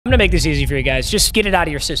gonna make this easy for you guys. Just get it out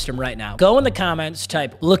of your system right now. Go in the comments,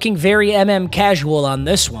 type looking very casual on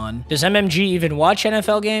this one. Does MMG even watch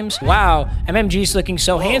NFL games? Wow, MMG's looking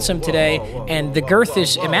so handsome today, and the girth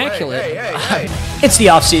is immaculate. It's the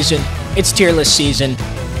off season. It's tier list season.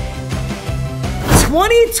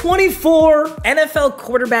 2024 NFL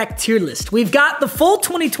quarterback tier list. We've got the full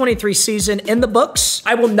 2023 season in the books.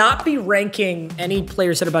 I will not be ranking any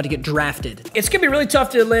players that are about to get drafted. It's gonna be really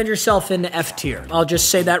tough to land yourself in the F tier. I'll just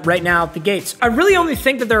say that right now at the gates. I really only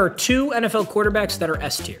think that there are two NFL quarterbacks that are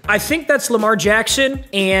S tier. I think that's Lamar Jackson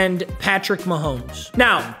and Patrick Mahomes.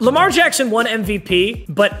 Now, Lamar Jackson won MVP,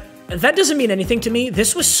 but that doesn't mean anything to me.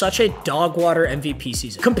 This was such a dog water MVP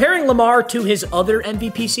season. Comparing Lamar to his other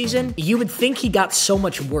MVP season, you would think he got so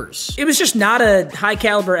much worse. It was just not a high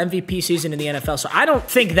caliber MVP season in the NFL, so I don't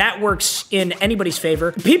think that works in anybody's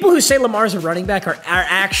favor. People who say Lamar's a running back are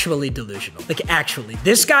actually delusional. Like, actually.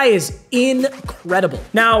 This guy is incredible.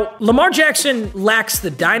 Now, Lamar Jackson lacks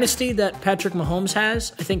the dynasty that Patrick Mahomes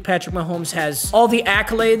has. I think Patrick Mahomes has all the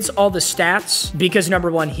accolades, all the stats, because number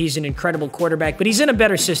one, he's an incredible quarterback, but he's in a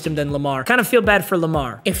better system than Lamar. Kind of feel bad for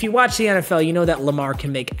Lamar. If you watch the NFL, you know that Lamar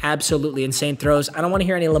can make absolutely insane throws. I don't want to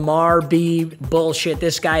hear any Lamar B bullshit.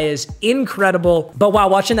 This guy is incredible. But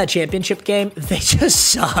while watching that championship game, they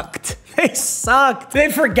just sucked. They sucked.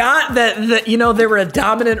 They forgot that you know, they were a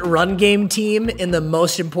dominant run game team in the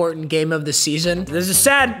most important game of the season. There's a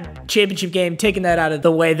sad championship game. Taking that out of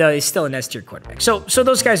the way, though, he's still an S tier quarterback. So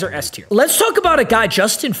those guys are S tier. Let's talk about a guy,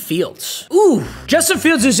 Justin Fields. Ooh, Justin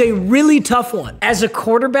Fields is a really tough one. As a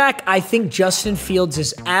quarterback, I think Justin Fields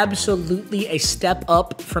is absolutely a step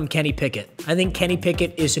up from Kenny Pickett. I think Kenny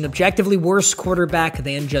Pickett is an objectively worse quarterback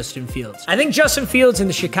than Justin Fields. I think Justin Fields in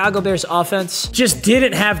the Chicago Bears offense just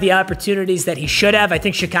didn't have the opportunities that he should have. I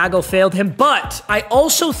think Chicago failed him, but I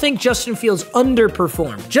also think Justin Fields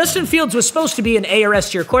underperformed. Justin Fields was supposed to be an A or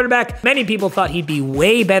S tier quarterback. Many people thought he'd be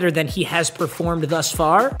way better than he has performed thus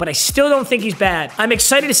far, but I still don't think he's bad. I'm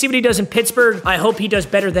excited to see what he does in Pittsburgh. I hope he does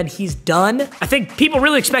better than he's done. I think people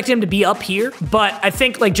really expect him to be up here, but I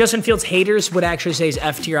think like Justin Fields haters would actually say he's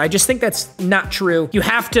F tier. I just think that's not true. You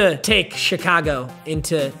have to take Chicago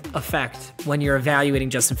into effect when you're evaluating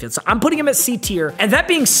Justin Fields. So I'm putting him at C tier. And that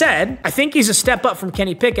being said, I think he's a step up from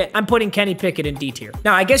Kenny Pickett. I'm putting Kenny Pickett in D tier.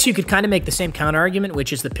 Now, I guess you could kind of make the same counter argument,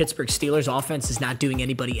 which is the Pittsburgh Steelers offense is not doing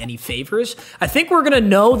anybody any favors. I think we're going to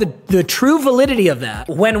know the true validity of that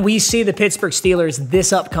when we see the Pittsburgh Steelers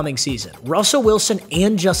this upcoming season. Russell Wilson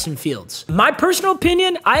and Justin Fields. My personal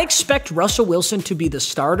opinion, I expect Russell Wilson to be the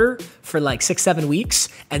starter for like 6-7 weeks,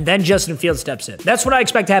 and then Justin Fields steps in. That's what I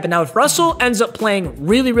expect to happen. Now, if Russell ends up playing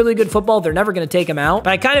really, really good football, they're never going to take him out,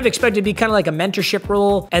 but I kind of expect it to be kind of like a mentorship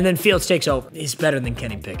role, and then Fields takes over. He's better than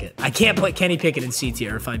Kenny Pickett. I can't put Kenny Pickett in C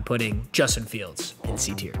tier if I'm putting Justin Fields in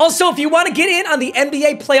C tier. Also, if you want to get in on the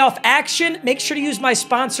NBA playoff action, make sure to use my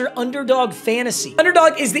sponsor, Underdog Fantasy.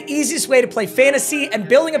 Underdog is the easiest way to play fantasy, and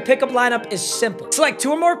building a pickup lineup is simple. Select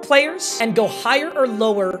 2 or more players and go higher or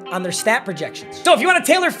lower on their stat projections. So if you want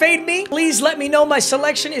to tailor fade me, please let me know. My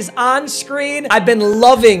selection is on screen. I've been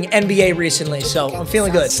loving NBA recently, so I'm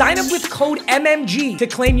feeling good. Sign up with code MMG to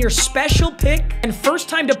claim your special pick and first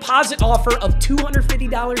time deposit offer of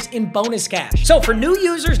 $250 in bonus cash. So for new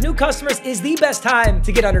users, new customers is the best time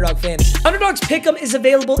to get Underdog Fantasy. Underdog's Pick'em is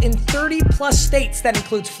available in 30+ states. That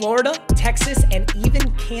includes Florida, Texas, and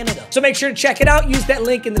even Canada. So make sure to check it out. Use that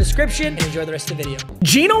link in the description and enjoy the rest of the video.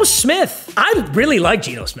 Geno Smith. I really like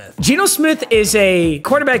Geno Smith. Geno Smith is a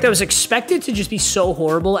quarterback that was expected to just be so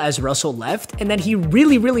horrible as Russell left, and then he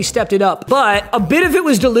really, really stepped it up. But a bit of it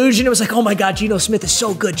was delusion. It was like, oh my God, Geno Smith is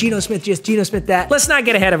so good. Geno Smith just, Geno Smith that. Let's not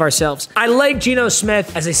get ahead of ourselves. I like Geno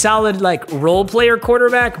Smith as a solid like role player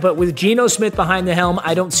quarterback, but with Geno Smith behind the helm,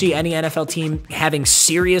 I don't see any NFL team having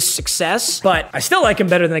serious success, but I still like him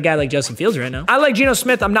better than a guy like Justin Fields right now. I like Geno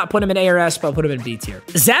Smith. I'm not putting him in A or S, but I'll put him in B tier.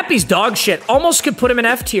 Zappy's dog shit. Almost could put him in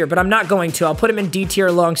F tier, but I'm not going to. I'll put him in D tier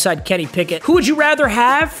alongside Kenny Pickett. Who would you rather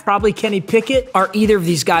have? Probably Kenny Pickett. Are either of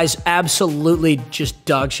these guys absolutely just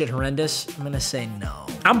dog shit horrendous? I'm gonna say no.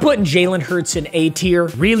 I'm putting Jalen Hurts in A tier.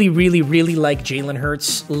 Really, really, really like Jalen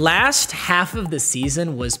Hurts. Last half of the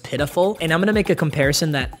season was pitiful, and I'm gonna make a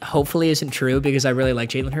comparison that hopefully isn't true because I really like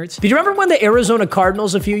Jalen Hurts. Did you remember when the Arizona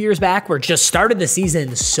Cardinals a few years back were just started the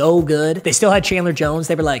season so good? They still had Chandler Jones.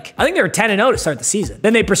 They were like, I think they were 10-0 to start the season.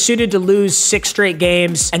 Then they proceeded to lose 6 straight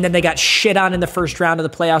games, and then they got shit on in the first round of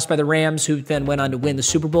the playoffs by the Rams, who then went on to win the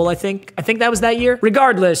Super Bowl, I think. I think that was that year.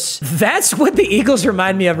 Regardless, that's what the Eagles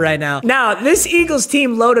remind me of right now. Now, this Eagles team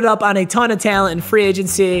team loaded up on a ton of talent in free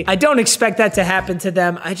agency. I don't expect that to happen to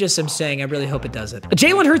them. I just am saying I really hope it doesn't.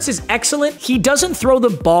 Jalen Hurts is excellent. He doesn't throw the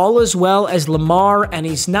ball as well as Lamar, and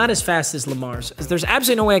he's not as fast as Lamar's. There's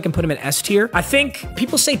absolutely no way I can put him in S tier. I think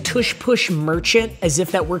people say tush push merchant as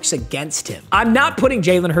if that works against him. I'm not putting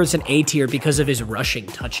Jalen Hurts in A tier because of his rushing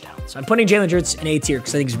touchdowns. I'm putting Jalen Hurts in A tier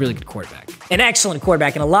because I think he's a really good quarterback. An excellent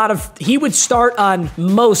quarterback, and he would start on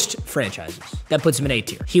most franchises. That puts him in A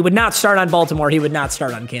tier. He would not start on Baltimore. He would not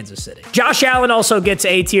start on Kansas City. Josh Allen also gets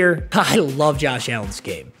A tier. I love Josh Allen's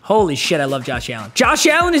game. Holy shit, I love Josh Allen. Josh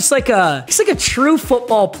Allen is he's like a true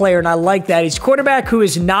football player, and I like that. He's a quarterback who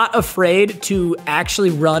is not afraid to actually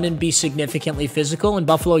run and be significantly physical, and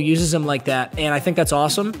Buffalo uses him like that, and I think that's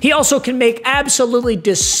awesome. He also can make absolutely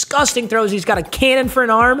disgusting throws. He's got a cannon for an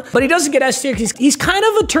arm, but he doesn't get S tier because he's kind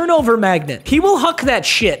of a turnover magnet. He will huck that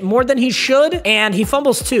shit more than he should, and he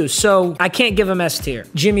fumbles too, so I can't give him S tier.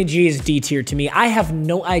 Jimmy G is D tier to me. I have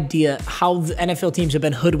no idea how the NFL teams have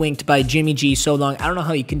been hoodwinked by Jimmy G so long. I don't know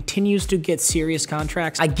how he continues to get serious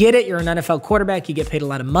contracts. I get it, you're an NFL quarterback, you get paid a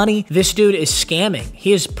lot of money. This dude is scamming.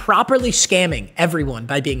 He is properly scamming everyone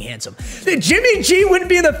by being handsome. Jimmy G wouldn't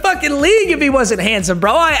be in the fucking league if he wasn't handsome,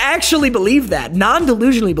 bro. I actually believe that.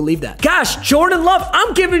 Non-delusionally believe that. Gosh, Jordan Love,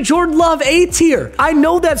 I'm giving Jordan Love A tier. I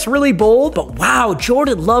know that's really bold, but wow,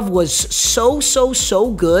 Jordan Love was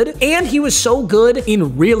so good, and he was so good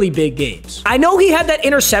in really big games. I know he had that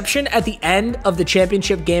interception at the end of the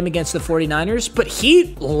championship game against the 49ers, but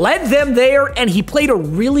he led them there, and he played a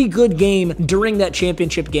really good game during that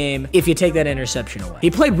championship game if you take that interception away.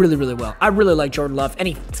 He played really, really well. I really like Jordan Love, and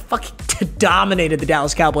he fucking dominated the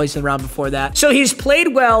Dallas Cowboys in the round before that. So he's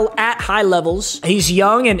played well at high levels. He's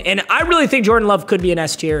young, and I really think Jordan Love could be an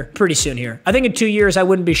S tier pretty soon here. I think in 2 years, I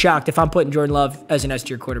wouldn't be shocked if I'm putting Jordan Love as an S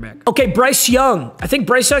tier quarterback. Okay, Bryce Young. I think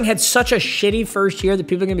Bryce Young had such a shitty first year that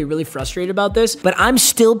people are going to be really frustrated about this, but I'm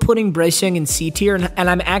still putting Bryce Young in C tier, and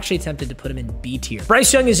I'm actually tempted to put him in B tier.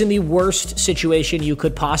 Bryce Young is in the worst situation you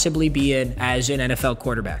could possibly be in as an NFL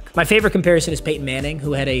quarterback. My favorite comparison is Peyton Manning,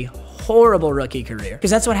 who had a horrible rookie career, because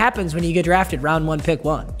that's what happens when you get drafted round 1, pick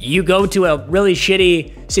 1. You go to a really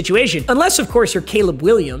shitty situation, unless of course you're Caleb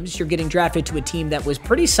Williams. You're getting drafted to a team that was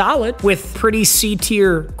pretty solid with pretty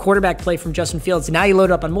C-tier quarterback play from Justin Fields. Now you load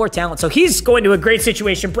up on more talent, so he's going to a great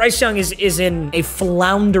situation. Bryce Young is in a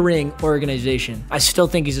floundering organization. I still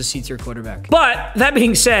think he's a C-tier quarterback. But that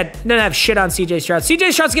being said, don't have shit on CJ Stroud.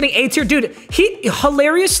 CJ Stroud's getting A tier, dude. He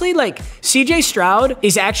hilariously, like, CJ Stroud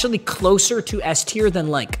is actually closer to S tier than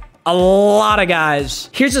like a lot of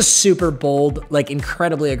guys. Here's a super bold, like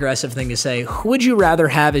incredibly aggressive thing to say. Who would you rather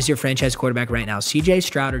have as your franchise quarterback right now? CJ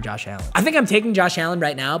Stroud or Josh Allen? I think I'm taking Josh Allen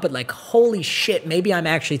right now, but like, holy shit, maybe I'm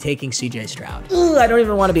actually taking CJ Stroud. Ugh, I don't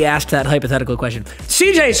even want to be asked that hypothetical question.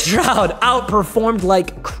 CJ Stroud outperformed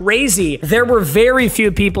like crazy. There were very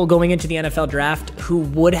few people going into the NFL draft who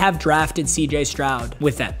would have drafted CJ Stroud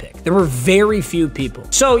with that pick. There were very few people.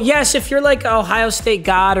 So yes, if you're like Ohio State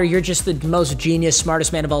God, or you're just the most genius,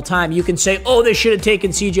 smartest man of all time, you can say, oh, they should have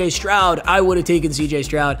taken CJ Stroud. I would have taken CJ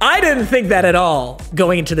Stroud. I didn't think that at all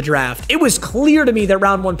going into the draft. It was clear to me that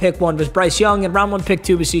round 1, pick 1 was Bryce Young, and round 1, pick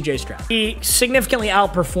 2 was CJ Stroud. He significantly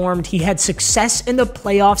outperformed. He had success in the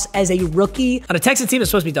playoffs as a rookie on a Texas team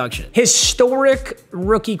that's supposed to be dog shit. Historic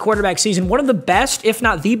rookie quarterback season. One of the best, if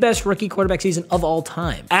not the best rookie quarterback season of all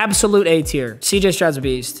time. Absolute A tier. CJ Stroud's a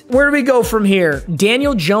beast. Where do we go from here?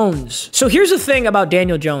 Daniel Jones. So here's the thing about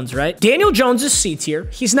Daniel Jones, right? Daniel Jones is C tier.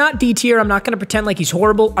 He's not D tier. I'm not going to pretend like he's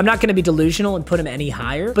horrible. I'm not going to be delusional and put him any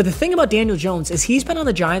higher. But the thing about Daniel Jones is he's been on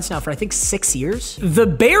the Giants now for I think 6 years. The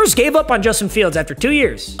Bears gave up on Justin Fields after 2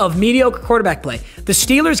 years of mediocre quarterback play. The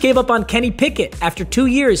Steelers gave up on Kenny Pickett after 2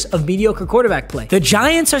 years of mediocre quarterback play. The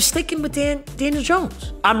Giants are sticking with Daniel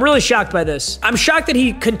Jones. I'm really shocked by this. I'm shocked that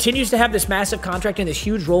he continues to have this massive contract and this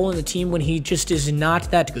huge role in the team when he just is not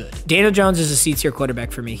that good. Daniel Jones is a C tier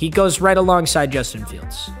quarterback for me. He goes right alongside Justin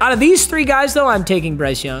Fields. Out of these 3 guys though, I'm taking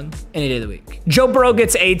Bryce Young any day of the week. Joe Burrow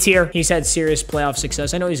gets A tier. He's had serious playoff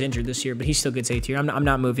success. I know he's injured this year, but he still gets A tier. I'm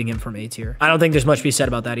not moving him from A tier. I don't think there's much to be said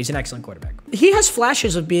about that. He's an excellent quarterback. He has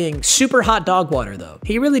flashes of being super hot dog water though.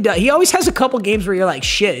 He really does. He always has a couple games where you're like,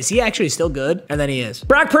 shit, is he actually still good? And then he is.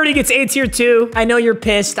 Brock Purdy gets A tier too. I know you're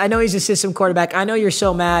pissed. I know he's a system quarterback. I know you're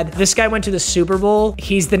so mad. This guy went to the Super Bowl.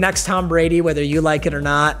 He's the next Tom Brady, whether you like it or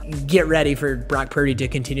not. Get ready for Brock Purdy to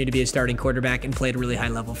continue to be a starting quarterback and play at a really high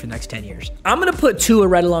level for the next 10 years. I'm going to put Tua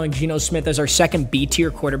right along Geno Smith as our second B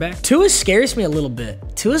tier quarterback. Tua scares me a little bit.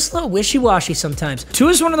 Tua's a little wishy-washy sometimes.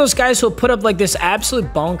 Tua's one of those guys who'll put up like this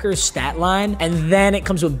absolute bonkers stat line, and then it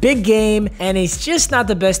comes to a big game, and he's just not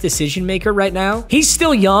the best decision maker right now. He's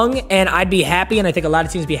still young, and I'd be happy, and I think a lot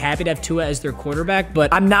of teams would be happy to have Tua as their quarterback,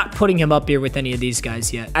 but I'm not putting him up here with any of these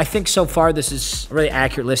guys yet. I think so far this is a really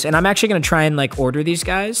accurate list, and I'm actually gonna try and like order these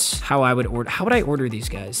guys. How would I order these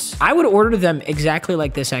guys? I would order them exactly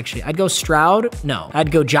like this, actually. I'd go Stroud, no.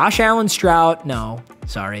 I'd go Josh Allen, Stroud, no.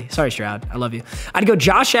 Sorry, Stroud, I love you. I'd go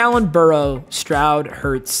Josh Allen, Burrow, Stroud,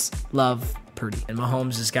 Hurts, Love, Purdy. And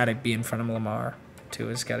Mahomes has got to be in front of Lamar.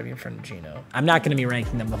 Tua's got to be in front of Geno. I'm not going to be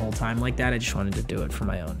ranking them the whole time like that. I just wanted to do it for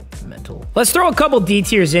my own mental. Let's throw a couple D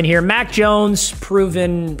tiers in here. Mac Jones,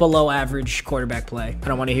 proven below average quarterback play. I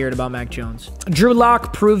don't want to hear it about Mac Jones. Drew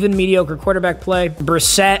Lock, proven mediocre quarterback play.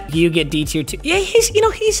 Brissett, you get D tier too. Yeah, he's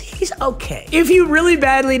okay. If you really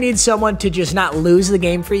badly need someone to just not lose the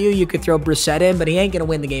game for you, you could throw Brissett in, but he ain't going to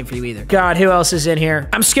win the game for you either. God, who else is in here?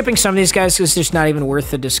 I'm skipping some of these guys because it's just not even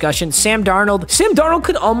worth the discussion. Sam Darnold. Sam Darnold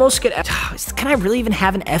could almost get... Can I really even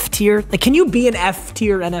have an F tier? Like, can you be an F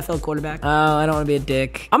tier NFL quarterback? Oh, I don't want to be a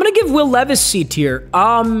dick. I'm gonna give Will Levis C tier.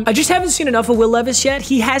 I just haven't seen enough of Will Levis yet.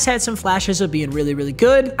 He has had some flashes of being really, really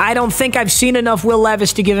good. I don't think I've seen enough Will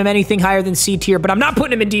Levis to give him anything higher than C tier, but I'm not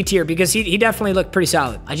putting him in D tier because he definitely looked pretty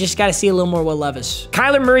solid. I just gotta see a little more Will Levis.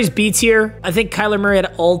 Kyler Murray's B tier. I think Kyler Murray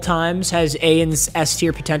at all times has A and S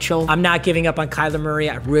tier potential. I'm not giving up on Kyler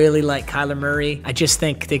Murray. I really like Kyler Murray. I just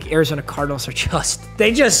think the Arizona Cardinals are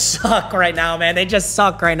they just suck right now, man. They just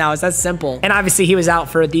suck right now. It's that simple. And obviously he was out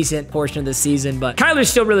for a decent portion of the season, but Kyler's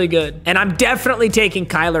still really good. And I'm definitely taking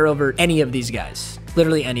Kyler over any of these guys.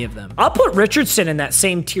 Literally any of them. I'll put Richardson in that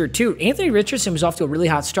same tier too. Anthony Richardson was off to a really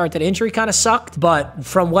hot start. That injury kind of sucked, but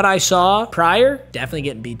from what I saw prior, definitely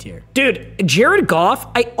getting B tier. Dude, Jared Goff,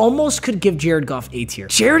 I almost could give Jared Goff A tier.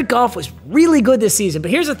 Jared Goff was really good this season,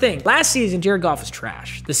 but here's the thing. Last season, Jared Goff was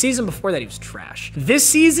trash. The season before that, he was trash. This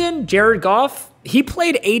season, Jared Goff, he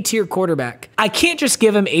played A tier quarterback. I can't just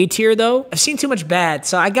give him A tier though. I've seen too much bad,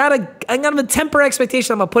 so I'm gonna temper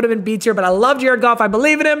expectation. I'm gonna put him in B tier, but I love Jared Goff. I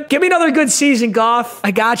believe in him. Give me another good season, Goff. I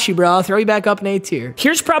got you, bro. I'll throw you back up in A tier.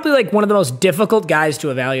 Here's probably like one of the most difficult guys to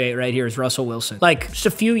evaluate right here is Russell Wilson. Like just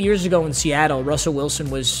a few years ago in Seattle, Russell Wilson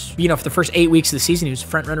was, you know, for the first 8 weeks of the season, he was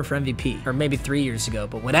front runner for MVP, or maybe 3 years ago,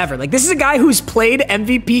 but whatever. Like this is a guy who's played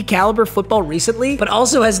MVP caliber football recently, but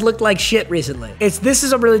also has looked like shit recently. This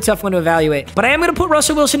is a really tough one to evaluate, but I am gonna put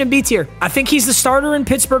Russell Wilson in B tier. I think he's the starter in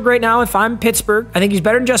Pittsburgh right now. If I'm Pittsburgh, I think he's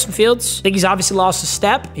better than Justin Fields. I think he's obviously lost a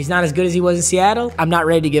step. He's not as good as he was in Seattle. I'm not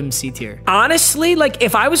ready to give him C tier. Honestly, like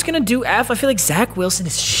if I was gonna do F, I feel like Zach Wilson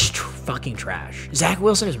is fucking trash. Zach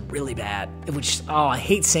Wilson is really bad, which, oh, I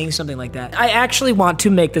hate saying something like that. I actually want to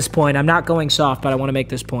make this point. I'm not going soft, but I want to make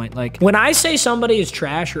this point. Like when I say somebody is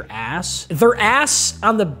trash or ass, they're ass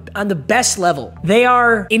on the best level. They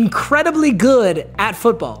are incredibly good at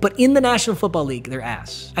football, but in the National Football League, they're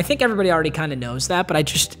ass. I think everybody already kind of knows that, but I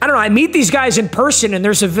don't know. I meet these guys in person and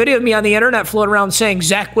there's a video of me on the internet floating around saying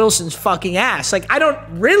Zach Wilson's fucking ass. Like I don't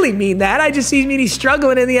really mean that. I just mean he's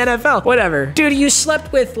struggling in the NFL. Whatever. Dude, you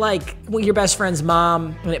slept with like your best friend's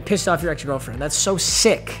mom and it pissed off your ex-girlfriend. That's so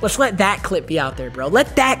sick. Let's let that clip be out there, bro.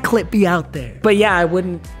 Let that clip be out there. But yeah, I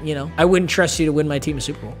wouldn't trust you to win my team a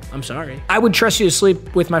Super Bowl. I'm sorry. I would trust you to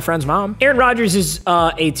sleep with my friend's mom. Aaron Rodgers is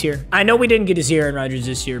A tier. I know we didn't get to see Aaron Rodgers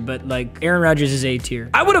this year, but like Aaron Rodgers is A tier.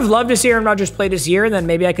 I would have loved to see Aaron Rodgers play this year and then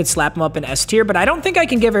maybe I could slap him up in S tier, but I don't think I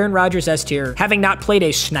can give Aaron Rodgers S tier having not played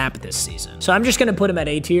a snap this season. So I'm just gonna put him at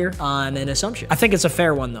A tier on an assumption. I think it's a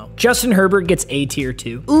fair one though. Justin Herbert gets A tier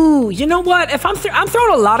too. Ooh, you know what? If I'm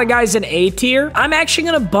throwing a lot of guys in A tier, I'm actually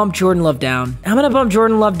gonna bump Jordan Love down. I'm gonna bump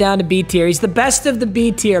Jordan Love down to B tier. He's the best of the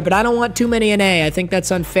B tier, but I don't want too many in A. I think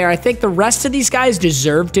that's unfair. I think the rest of these guys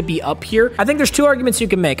deserve to be up here. I think there's two arguments you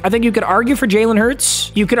can make. I think you could argue for Jalen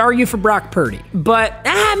Hurts. You could argue for Brock Purdy, but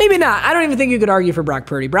maybe not. I don't even think you could argue for Brock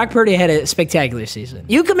Purdy. Brock Purdy had a spectacular season.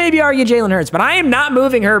 You could maybe argue Jalen Hurts, but I am not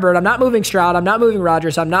moving Herbert. I'm not moving Stroud. I'm not moving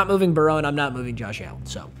Rodgers. I'm not moving Burrow, and I'm not moving Josh Allen.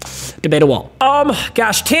 So, debate a wall.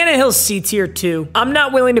 Gosh, Tannehill's C tier too. I'm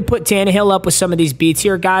not willing to put Tannehill up with some of these B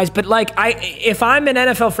tier guys, but like if I'm an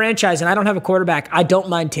NFL franchise and I don't have a quarterback, I don't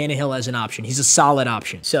mind Tannehill as an option. He's a solid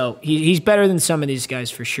option. So he's better than some of these guys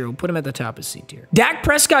for sure. We'll put him at the top of C tier. Dak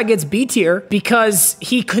Prescott gets B tier because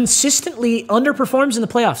he consistently underperforms in the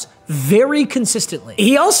playoffs. Very consistently.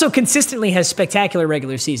 He also consistently has spectacular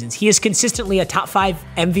regular seasons. He is consistently a top 5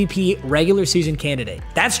 MVP regular season candidate.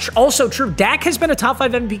 That's also true. Dak has been a top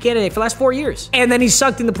 5 MVP candidate candidate for the last 4 years. And then he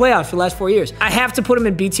sucked in the playoffs for the last 4 years. I have to put him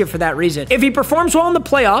in B tier for that reason. If he performs well in the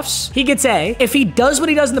playoffs, he gets A. If he does what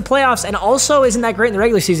he does in the playoffs and also isn't that great in the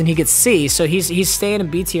regular season, he gets C. So he's staying in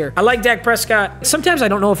B tier. I like Dak Prescott. Sometimes I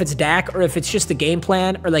don't know if it's Dak or if it's just the game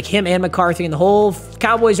plan or like him and McCarthy and the whole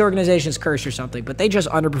Cowboys organization's cursed or something, but they just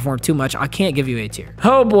underperformed too much. I can't give you A tier.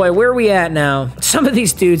 Oh boy, where are we at now? Some of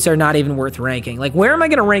these dudes are not even worth ranking. Like, where am I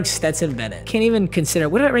gonna rank Stetson Bennett? Can't even consider.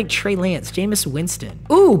 What did I rank Trey Lance? Jameis Winston.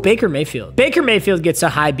 Ooh, Baker Mayfield. Baker Mayfield gets a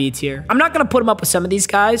high B tier. I'm not gonna put him up with some of these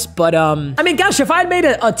guys, but I mean, gosh, if I had made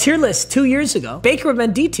a tier list 2 years ago, Baker would have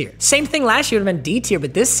been D tier. Same thing last year would have been D tier,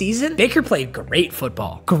 but this season, Baker played great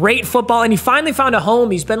football. Great football, and he finally found a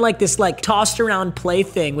home. He's been like this like tossed around play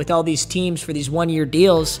thing with all these teams for these 1 year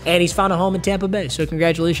deals, and he's found a home in Tampa Bay. So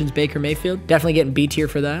congratulations, Baker Mayfield. Definitely getting B tier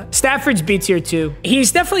for that. Stafford's B tier too.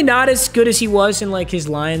 He's definitely not as good as he was in like his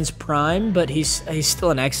Lions prime, but he's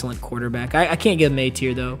still an excellent quarterback. I can't give him A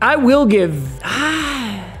tier though. I will give,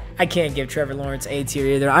 I can't give Trevor Lawrence A tier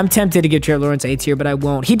either. I'm tempted to give Trevor Lawrence A tier, but I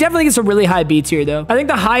won't. He definitely gets a really high B tier though. I think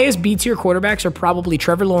the highest B tier quarterbacks are probably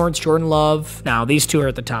Trevor Lawrence, Jordan Love. Now, these two are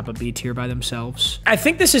at the top of B tier by themselves. I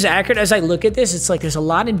think this is accurate. As I look at this, it's like there's a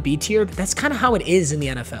lot in B tier, but that's kind of how it is in the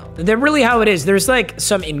NFL. They're really how it is. There's like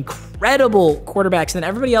some incredible quarterbacks, and then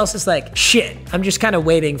everybody else is like, shit, I'm just kind of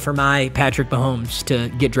waiting for my Patrick Mahomes to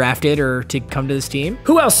get drafted or to come to this team.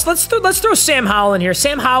 Who else? Let's throw Sam Howell in here.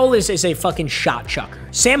 Sam Howell is a fucking shot chucker.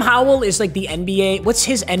 Sam Howell is like the NBA. What's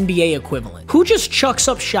his NBA equivalent? Who just chucks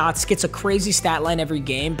up shots, gets a crazy stat line every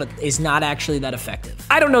game, but is not actually that effective?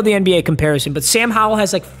 I don't know the NBA comparison, but Sam Howell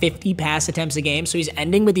has like 50 pass attempts a game, so he's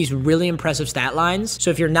ending with these really impressive stat lines. So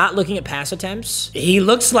if you're not looking at pass attempts, he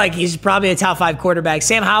looks like he's probably a top 5 quarterback.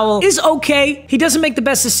 Sam Howell is okay. He doesn't make the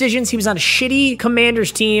best decisions. He was on a shitty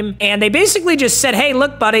Commanders team, and they basically just said, hey,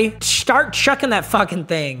 look, buddy, start chucking that fucking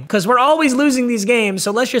thing, because we're always losing these games,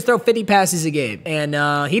 so let's just throw 50 passes a game. And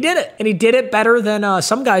he did it. And he did it better than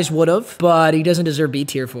some guys would have, but he doesn't deserve B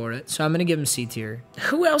tier for it. So I'm going to give him C tier.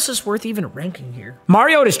 Who else is worth even ranking here?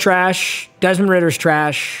 Mariota's trash. Desmond Ritter's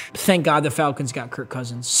trash. Thank God the Falcons got Kirk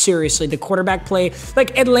Cousins. Seriously, the quarterback play.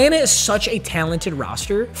 Like, Atlanta is such a talented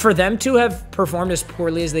roster. For them to have performed as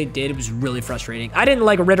poorly as they did, it was really frustrating. I didn't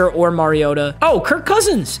like Ritter or Mariota. Oh, Kirk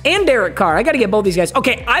Cousins and Derek Carr. I got to get both these guys.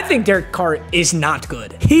 Okay, I think Derek Carr is not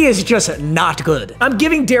good. He is just not good. I'm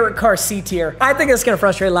giving Derek Carr C tier. I think that's going to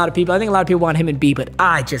frustrate a lot of people. I think a lot of people want him in B, but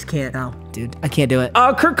I just can't. No, dude, I can't do it.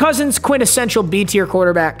 Kirk Cousins, quintessential B tier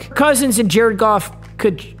quarterback. Cousins and Jared Goff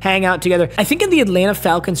could hang out together. I think in the Atlanta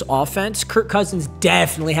Falcons offense, Kirk Cousins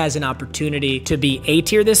definitely has an opportunity to be A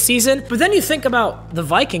tier this season. But then you think about the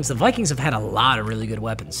Vikings. The Vikings have had a lot of really good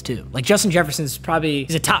weapons too. Like Justin Jefferson's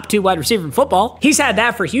he's a top 2 wide receiver in football. He's had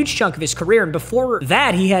that for a huge chunk of his career. And before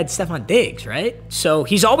that, he had Stephon Diggs, right? So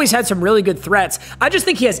he's always had some really good threats. I just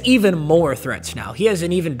think he has even more threats now. He has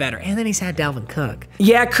an even better. And then he's had Dalvin Cook.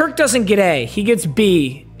 Yeah, Kirk doesn't get A. He gets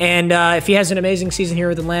B. And if he has an amazing season here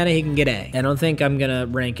with Atlanta, he can get A. I don't think I'm going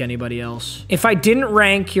to rank anybody else. If I didn't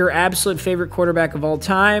rank your absolute favorite quarterback of all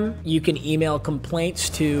time, you can email complaints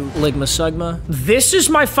to Ligma Sugma. This is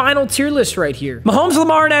my final tier list right here. Mahomes,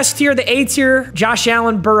 Lamar, and S tier. The A tier, Josh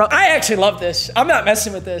Allen, Burrow. I actually love this. I'm not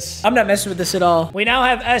messing with this. I'm not messing with this at all. We now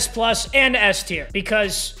have S plus and S tier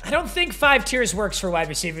because I don't think 5 tiers works for wide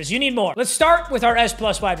receivers. You need more. Let's start with our S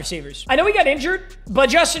plus wide receivers. I know we got injured, but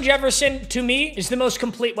Justin Jefferson, to me, is the most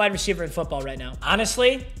complete wide receiver in football right now.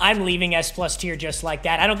 Honestly, I'm leaving S plus tier just like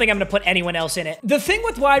that. I don't think I'm going to put anyone else in it. The thing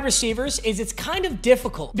with wide receivers is it's kind of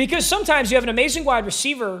difficult because sometimes you have an amazing wide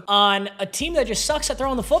receiver on a team that just sucks at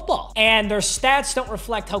throwing the football and their stats don't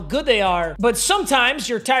reflect how good they are. But sometimes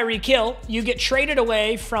you're Tyreek Hill, you get traded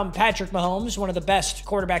away from Patrick Mahomes, one of the best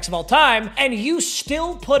quarterbacks of all time, and you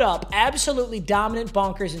still put up absolutely dominant,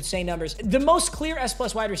 bonkers, insane numbers. The most clear S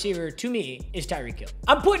plus wide receiver to me is Tyreek Hill.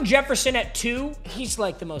 I'm putting Jefferson at 2. He's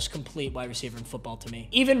like the most complete wide receiver in football to me.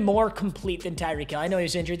 Even more complete than Tyreek Hill. I know he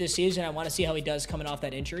was injured this season. I want to see how he does coming off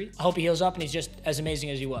that injury. I hope he heals up and he's just as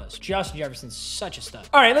amazing as he was. Justin Jefferson's such a stud.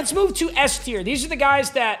 All right, let's move to S tier. These are the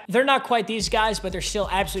guys that, they're not quite these guys, but they're still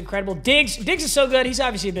absolutely incredible. Diggs is so good. He's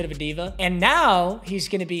obviously a bit of a diva. And now he's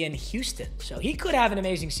going to be in Houston. So he could have an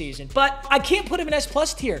amazing season, but I can't put him in S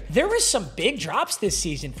plus tier. There was some big drops this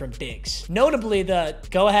season from Diggs. Notably the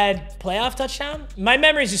go-ahead playoff touchdown. My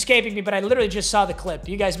memory's escaping me, but I literally just saw the clip. clip.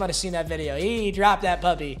 You guys might have seen that video. He dropped that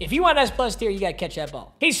puppy. If you want S plus tier, you gotta catch that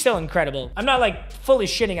ball. He's still incredible. I'm not like fully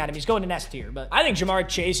shitting on him. He's going to S tier, but I think Jamar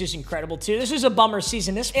Chase is incredible too. This is a bummer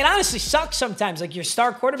season. It honestly sucks sometimes. Like your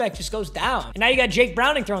star quarterback just goes down. And now you got Jake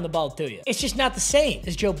Browning throwing the ball to you. It's just not the same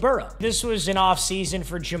as Joe Burrow. This was an off season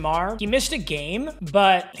for Jamar. He missed a game,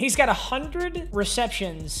 but he's got 100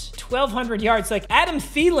 receptions, 1,200 yards. Like Adam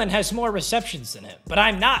Thielen has more receptions than him, but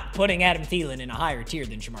I'm not putting Adam Thielen in a higher tier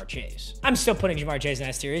than Jamar Chase. I'm still putting Jamar Chase in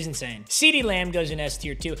S tier. He's insane. CeeDee Lamb goes in S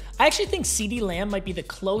tier too. I actually think CeeDee Lamb might be the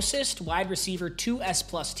closest wide receiver to S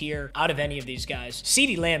plus tier out of any of these guys.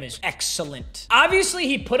 CeeDee Lamb is excellent. Obviously,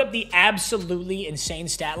 he put up the absolutely insane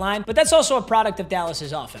stat line, but that's also a product of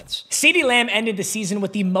Dallas's offense. CeeDee Lamb ended the season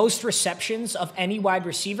with the most receptions of any wide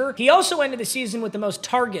receiver. He also ended the season with the most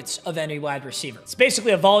targets of any wide receiver. It's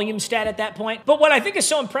basically a volume stat at that point. But what I think is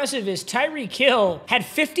so impressive is Tyreek Hill had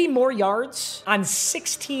 50 more yards on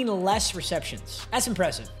 16 less receptions. That's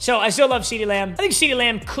impressive. So I still love CeeDee Lamb. I think CeeDee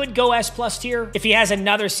Lamb could go S plus tier if he has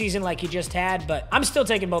another season like he just had, but I'm still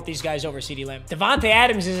taking both these guys over CeeDee Lamb. Davante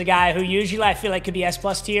Adams is a guy who usually I feel like could be S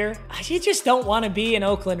plus tier. You just don't want to be in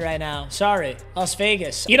Oakland right now. Sorry. Las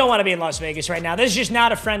Vegas. You don't want to be in Las Vegas right now. This is just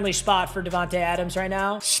not a friendly spot for Davante Adams right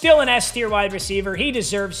now. Still an S tier wide receiver. He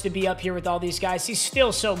deserves to be up here with all these guys. He's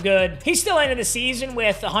still so good. He still ended the season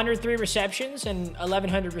with 103 receptions and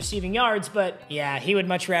 1,100 receiving yards, but yeah, he would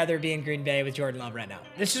much rather be in Green Bay with Jordan Love right now.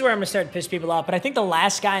 This is where I'm going to start to piss people off, but I think the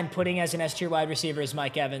last guy I'm putting as an S tier wide receiver is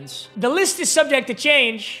Mike Evans. The list is subject to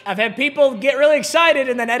change. I've had people get really excited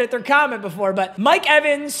and then edit their comment before, but Mike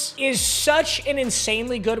Evans is such an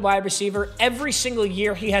insanely good wide receiver. Every single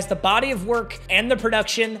year, he has the body of work and the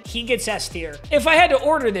production. He gets S tier. If I had to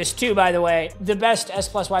order this too, by the way, the best S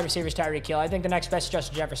plus wide receiver is Tyreek Hill. I think the next best is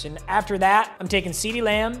Justin Jefferson. After that, I'm taking CeeDee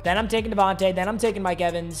Lamb, then I'm taking Davante, then I'm taking Mike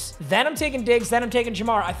Evans, then I'm taking Diggs, then I'm taking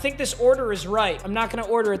Jamar. I think this order is right. I'm not going to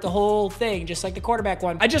order it the whole thing, just like the quarterback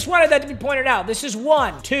one. I just wanted that to be pointed out. This is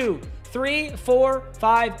 1, 2, 3, 4,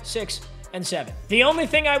 5, 6, and 7. The only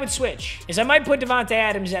thing I would switch is I might put Davante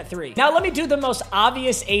Adams at 3. Now let me do the most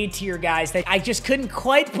obvious A tier guys that I just couldn't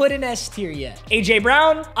quite put in S tier yet. AJ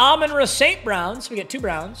Brown, Amon-Ra St. Brown, so we get 2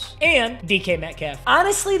 Browns, and DK Metcalf.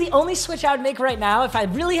 Honestly, the only switch I would make right now, if I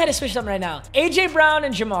really had to switch something right now, AJ Brown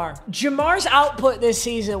and Jamar. Jamar's output this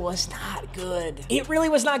season was not good. It really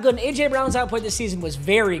was not good. And AJ Brown's output this season was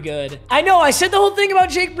very good. I know I said the whole thing about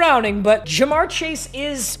Jake Browning, but Jamar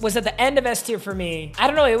Chase was at the end of S tier for me. I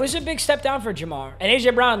don't know, it was a big step down for Jamar. And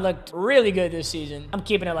AJ Brown looked really good this season. I'm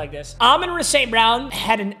keeping it like this. Amon-Ra St. Brown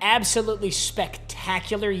had an absolutely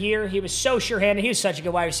spectacular year. He was so sure-handed. He was such a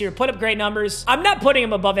good wide receiver. Put up great numbers. I'm not putting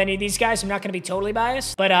him above any of these guys. I'm not going to be totally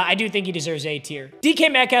biased, but I do think he deserves A tier.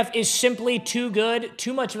 DK Metcalf is simply too good,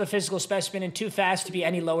 too much of a physical specimen, and too fast to be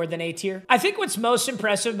any lower than A tier. I think what's most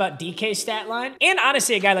impressive about DK's stat line, and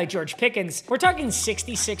honestly a guy like George Pickens, we're talking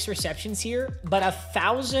 66 receptions here, but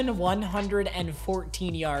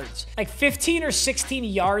 1,114 yards. Like 15 or 16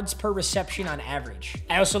 yards per reception on average.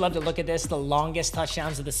 I also love to look at this, the longest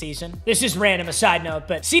touchdowns of the season. This is random, a side note,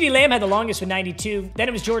 but CeeDee Lamb had the longest with 92. Then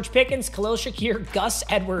it was George Pickens, Khalil Shakir, Gus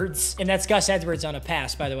Edwards, and that's Gus Edwards on a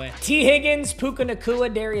pass, by the way. T. Higgins, Puka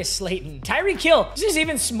Nacua, Darius Slayton. Tyreek Hill. This is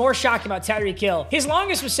even more shocking about Tyreek Hill. His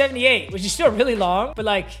longest was 78, which is still really long, but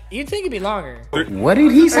like, you'd think it'd be longer. What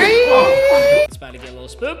did he say? It's about to get a little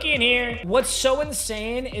spooky in here. What's so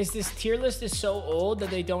insane is this tier list is so old that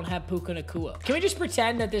they don't have Puka Nacua. Can we just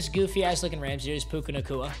pretend that this goofy ass looking Rams dude is Puka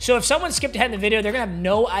Nacua? So if someone skipped ahead in the video, they're gonna have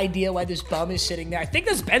no idea why this bum is sitting there. I think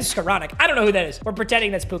that's Ben Skoranek. I don't know who that is. We're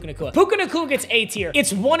pretending that's Puka Nacua. Puka Nacua gets A tier.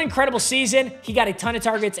 It's one incredible season. He got a ton of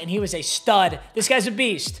targets and he was a stud. This guy's a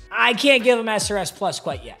beast. I can't give him S or S plus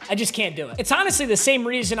quite yet. I just can't do it. It's honestly the same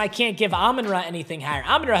reason I can't give Amon-Ra anything higher.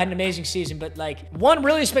 Amon-Ra had an amazing season, but like one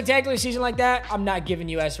really spectacular season like that, I'm not giving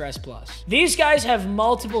you S or S plus. These guys have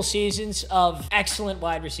multiple seasons of excellent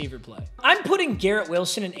wide receiver play. I'm putting Garrett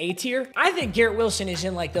Wilson in A tier. I think Garrett Wilson is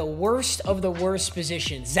in like the worst of the worst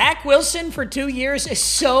positions. Zach Wilson for 2 years is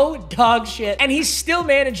so dog shit, and he's still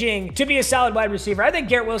managing to be a solid wide receiver. I think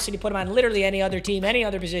Garrett Wilson, you put him on literally any other team, any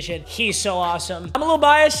other position, he's so awesome. I'm a little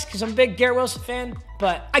biased because I'm a big Garrett Wilson fan,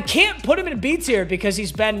 but I can't put him in a B tier because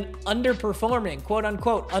he's been underperforming, quote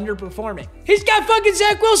unquote, underperforming. He's got fucking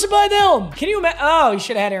Zach Wilson by the helm. Can you imagine? Oh, he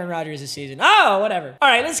should have had Aaron Rodgers this season. Oh, whatever. All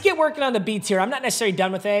right, let's get working on the B tier. I'm not necessarily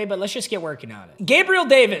done with A, but let's just get working on it. Gabriel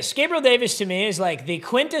Davis. Gabriel Davis to me is like the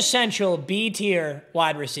quintessential B tier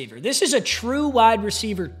wide receiver. This is a true wide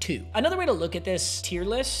receiver 2. Another way to look at this tier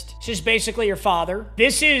list, this is basically your father.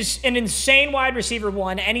 This is an insane wide receiver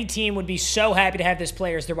 1. Any team would be so happy to have this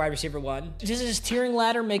player as their wide receiver 1. This is tiering tiering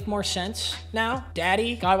ladder make more sense now?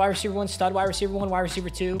 Daddy, God wide receiver 1, stud wide receiver 1, wide receiver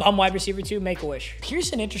 2, bum wide receiver 2, Make-A-Wish.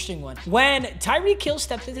 Here's an interesting one. When Tyreek Hill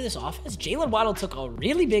stepped into this offense, Jalen Waddle took a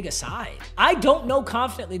really big aside. I don't know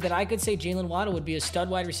confidently that I could say Jalen Waddle would be a stud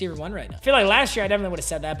wide receiver 1 right now. I feel like last year I definitely would have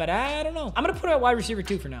said that, but I don't know. I'm gonna put it at wide receiver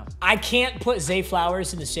 2 for now. I can't put Zay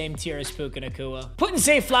Flowers in the same tier as Puka Nacua. Putting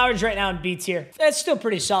Zay Flowers right now in B tier, that's still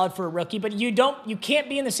pretty solid for a rookie, but you can't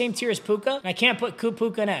be in the same tier as Puka, and I can't put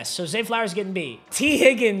Puka in S, so Zay Flowers getting B. T.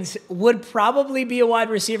 Higgins would probably be a wide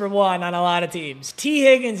receiver 1 on a lot of teams. T.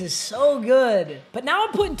 Higgins is so good, but now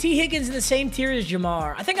I'm putting T. Higgins in the same tier as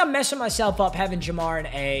Jamar. I think I'm messing myself up having Jamar in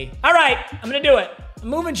A. All right, I'm gonna do it. I'm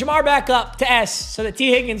moving Jamar back up to S so that T.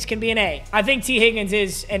 Higgins can be an A. I think T. Higgins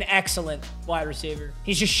is an excellent wide receiver.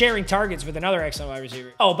 He's just sharing targets with another excellent wide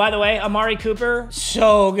receiver. Oh, by the way, Amari Cooper,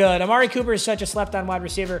 so good. Amari Cooper is such a slept-on wide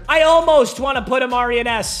receiver. I almost want to put Amari in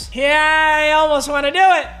S. Yeah, I almost want to do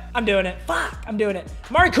it. I'm doing it. Fuck, I'm doing it.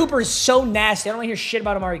 Amari Cooper is so nasty. I don't want to hear shit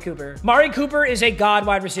about Amari Cooper. Amari Cooper is a god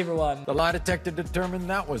wide receiver 1. The lie detector determined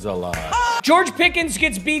that was a lie. George Pickens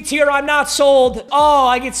gets B tier. I'm not sold. Oh,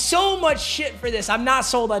 I get so much shit for this. I'm not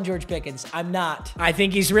sold on George Pickens. I'm not. I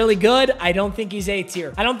think he's really good. I don't think he's A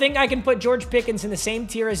tier. I don't think I can put George Pickens in the same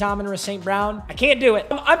tier as Amon-Ra St. Brown. I can't do it.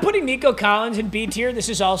 I'm putting Nico Collins in B tier. This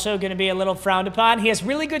is also going to be a little frowned upon. He has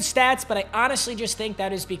really good stats, but I honestly just think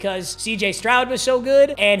that is because CJ Stroud was so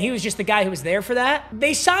good, and he was just the guy who was there for that.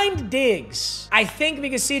 They signed Diggs, I think,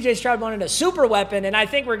 because CJ Stroud wanted a super weapon, and I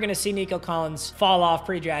think we're going to see Nico Collins fall off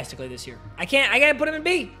pretty drastically this year. I can't put him in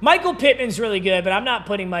B. Michael Pittman's really good, but I'm not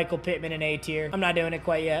putting Michael Pittman in A tier. I'm not doing it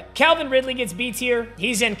quite yet. Calvin Ridley gets B tier.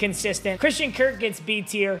 He's inconsistent. Christian Kirk gets B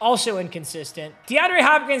tier. Also inconsistent. DeAndre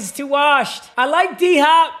Hopkins is too washed. I like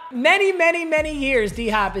D-Hop. Many years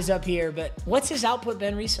D-Hop is up here, but what's his output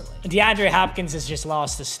been recently? DeAndre Hopkins has just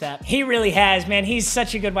lost a step. He really has, man. He's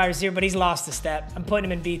such a good wide receiver, but he's lost a step. I'm putting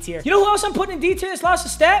him in B tier. You know who else I'm putting in D tier that's lost a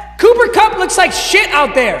step? Cooper Kupp looks like shit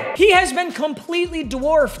out there. He has been completely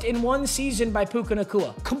dwarfed in one season by Puka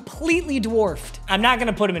Nacua. Completely dwarfed. I'm not going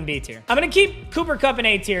to put him in B tier. I'm going to keep Cooper Kupp in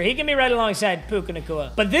A tier. He can be right alongside Puka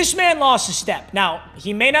Nacua. But this man lost a step. Now,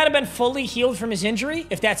 he may not have been fully healed from his injury.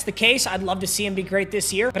 If that's the case, I'd love to see him be great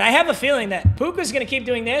this year. But I have a feeling that Puka's going to keep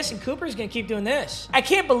doing this and Cooper's going to keep doing this. I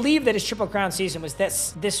can't believe that his Triple Crown season was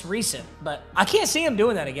this recent, but I can't see him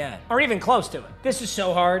doing that again, or even close to it. This is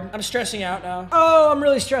so hard. I'm stressing out now. Oh, I'm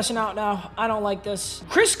really stressing out now. I don't like this.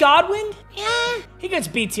 Chris Godwin? Yeah, he gets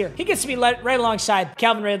B tier. He gets to be right alongside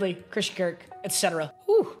Calvin Ridley, Christian Kirk, etc.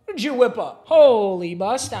 Ooh, what did you whip up? Holy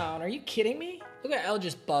bust down. Are you kidding me? Look at L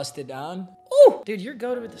just busted down. Ooh, dude, you're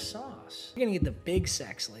goated with the sauce. You're gonna get the big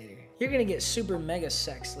sex later. You're gonna get super mega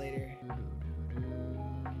sex later.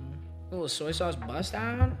 A little soy sauce bust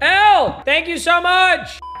down. L, thank you so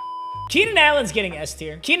much. Keenan Allen's getting S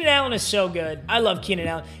tier. Keenan Allen is so good. I love Keenan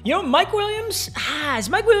Allen. You know, Mike Williams? Is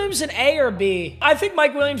Mike Williams an A or a B? I think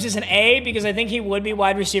Mike Williams is an A because I think he would be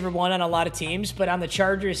wide receiver 1 on a lot of teams, but on the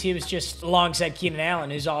Chargers, he was just alongside Keenan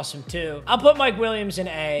Allen, who's awesome too. I'll put Mike Williams in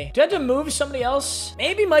A. Do I have to move somebody else?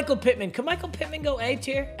 Maybe Michael Pittman. Could Michael Pittman go A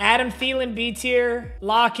tier? Adam Thielen B tier.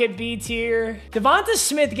 Lockett B tier. Devonta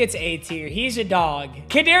Smith gets A tier. He's a dog.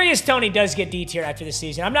 Kadarius Toney does get D tier after the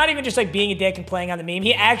season. I'm not even just like being a dick and playing on the meme.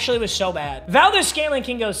 He actually was so bad. Valdez-Scantling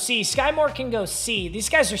can go C. Sky Moore can go C. These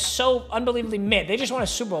guys are so unbelievably mid. They just won a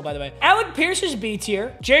Super Bowl, by the way. Alec Pierce is B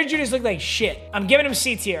tier. Jerry Judy's look like shit. I'm giving him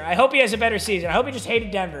C tier. I hope he has a better season. I hope he just hated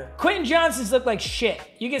Denver. Quentin Johnson's look like shit.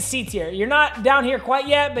 You get C tier. You're not down here quite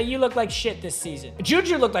yet, but you look like shit this season.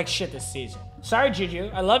 Juju looked like shit this season. Sorry,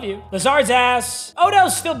 Juju. I love you. Lazard's ass.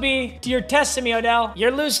 Odell's still B. You're testing me, Odell.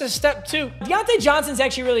 You're losing step 2. Deontay Johnson's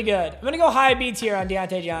actually really good. I'm going to go high B tier on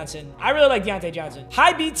Deontay Johnson. I really like Deontay Johnson.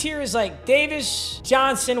 High B tier is like Davis,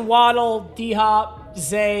 Johnson, Waddle, D-Hop,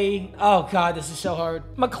 Zay. Oh, God, this is so hard.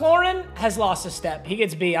 McLaurin has lost a step. He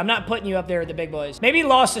gets B. I'm not putting you up there with the big boys. Maybe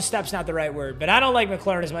lost a step's not the right word, but I don't like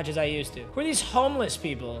McLaurin as much as I used to. Who are these homeless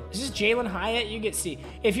people? Is this Jalen Hyatt? You get C.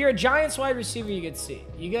 If you're a Giants wide receiver, you get C.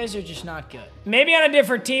 You guys are just not good. Maybe on a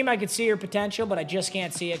different team, I could see your potential, but I just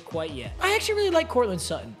can't see it quite yet. I actually really like Cortland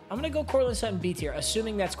Sutton. I'm going to go Cortland Sutton B tier,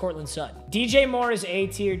 assuming that's Cortland Sutton. DJ Moore is A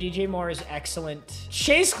tier. DJ Moore is excellent.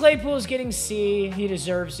 Chase Claypool is getting C. He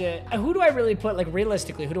deserves it. Who do I really put, like,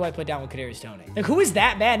 realistically, who do I put down with Kadarius Toney? Like, who is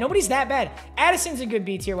that bad? Nobody's that bad. Addison's a good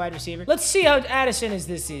B tier wide receiver. Let's see how Addison is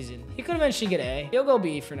this season. He could eventually get A. He'll go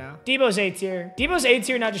B for now. Debo's A tier. Debo's A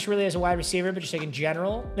tier, not just really as a wide receiver, but just like in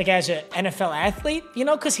general, like as an NFL athlete, you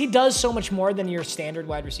know, because he does so much more than your standard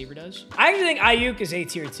wide receiver does. I actually think Ayuk is A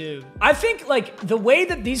tier too. I think like the way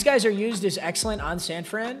that these guys are used is excellent on San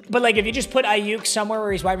Fran, but like if you just just put Ayuk somewhere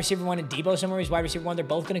where he's wide receiver 1 and Debo somewhere where he's wide receiver 1, they're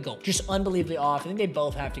both going to go just unbelievably off. I think they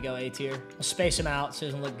both have to go A tier. I'll space them out so it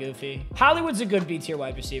doesn't look goofy. Hollywood's a good B tier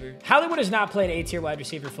wide receiver. Hollywood has not played A tier wide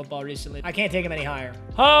receiver football recently. I can't take him any higher.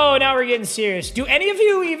 Oh, now we're getting serious. Do any of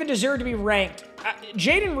you even deserve to be ranked?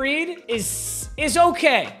 Jaden Reed is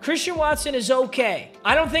okay. Christian Watson is okay.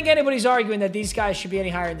 I don't think anybody's arguing that these guys should be any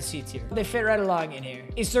higher in the C tier. They fit right along in here.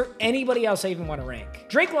 Is there anybody else I even want to rank?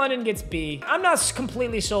 Drake London gets B. I'm not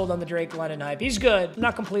completely sold on the Drake London hype. He's good. I'm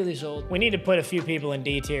not completely sold. We need to put a few people in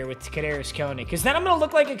D tier with Kadarius Toney, because then I'm going to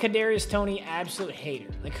look like a Kadarius Toney absolute hater.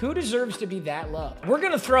 Like, who deserves to be that low? We're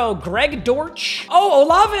going to throw Greg Dortch. Oh,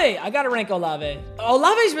 Olave. I got to rank Olave.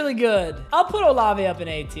 Olave's really good. I'll put Olave up in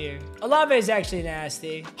A tier. Olave is actually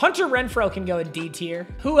nasty. Hunter Renfrow can go in D tier.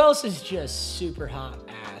 Who else is just super hot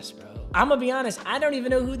ass, bro? I'm gonna be honest, I don't even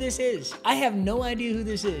know who this is. I have no idea who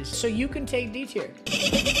this is. So you can take D tier.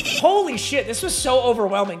 Holy shit, this was so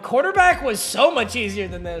overwhelming. Quarterback was so much easier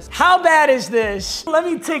than this. How bad is this? Let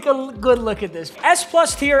me take a good look at this. S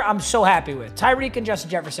plus tier, I'm so happy with. Tyreek and Justin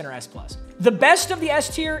Jefferson are S plus. The best of the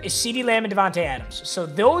S tier is CeeDee Lamb and Devontae Adams. So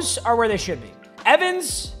those are where they should be.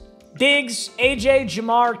 Evans, Diggs, AJ,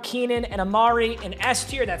 Jamar, Keenan, and Amari in S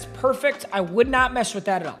tier. That's perfect. I would not mess with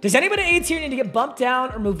that at all. Does anybody A tier need to get bumped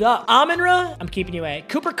down or moved up? Amon-Ra, I'm keeping you A.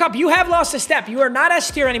 Cooper Kupp, you have lost a step. You are not S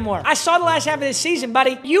tier anymore. I saw the last half of this season,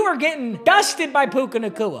 buddy. You are getting dusted by Puka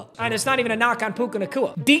Nacua. And it's not even a knock on Puka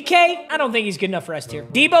Nacua. DK, I don't think he's good enough for S tier.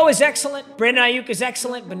 Debo is excellent. Brandon Ayuk is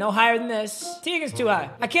excellent, but no higher than this. T. Higgins too high.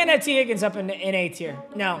 I can't have T. Higgins up in A tier.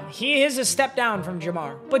 No, he is a step down from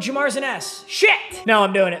Jamar. But Jamar's an S. Shit! No,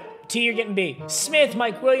 I'm doing it. T, you're getting B. Smith,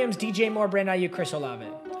 Mike Williams, DJ Moore, Brandon Ayuk, Chris Olave.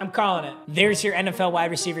 I'm calling it. There's your NFL wide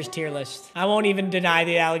receivers tier list. I won't even deny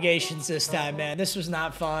the allegations this time, man. This was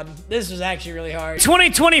not fun. This was actually really hard.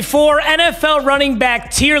 2024 NFL running back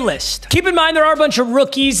tier list. Keep in mind there are a bunch of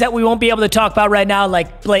rookies that we won't be able to talk about right now,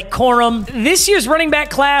 like Blake Corum. This year's running back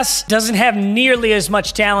class doesn't have nearly as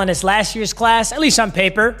much talent as last year's class, at least on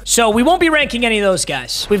paper. So we won't be ranking any of those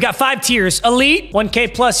guys. We've got 5 tiers. Elite,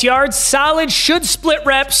 1K plus yards, solid, should split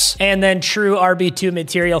reps, and then true RB2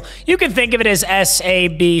 material. You can think of it as S, A,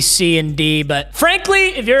 B, C, and D, but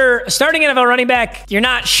frankly, if you're starting NFL running back, you're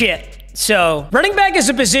not shit. So running back is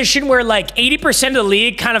a position where like 80% of the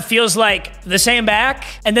league kind of feels like the same back.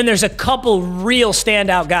 And then there's a couple real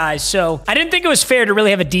standout guys. So I didn't think it was fair to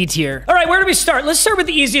really have a D tier. All right, where do we start? Let's start with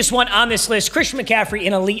the easiest one on this list. Christian McCaffrey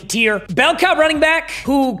in elite tier. Bell cow running back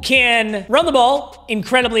who can run the ball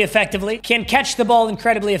incredibly effectively, can catch the ball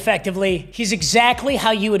incredibly effectively. He's exactly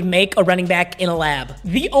how you would make a running back in a lab.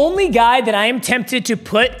 The only guy that I am tempted to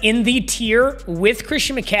put in the tier with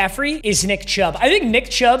Christian McCaffrey is Nick Chubb. I think Nick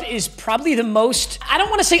Chubb is probably the most, I don't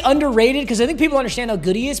want to say underrated because I think people understand how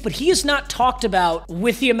good he is, but he is not talked about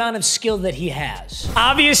with the amount of skill that he has.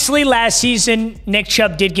 Obviously, last season, Nick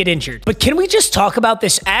Chubb did get injured, but can we just talk about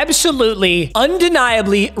this absolutely,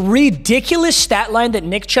 undeniably ridiculous stat line that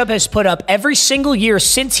Nick Chubb has put up every single year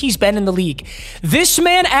since he's been in the league? This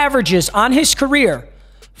man averages on his career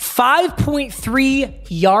 5.3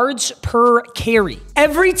 yards per carry.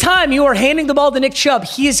 Every time you are handing the ball to Nick Chubb,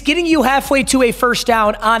 he is getting you halfway to a first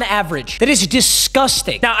down on average. That is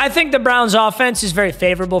disgusting. Now, I think the Browns offense is very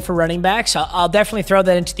favorable for running backs. I'll definitely throw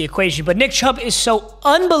that into the equation, but Nick Chubb is so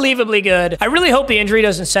unbelievably good. I really hope the injury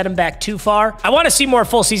doesn't set him back too far. I want to see more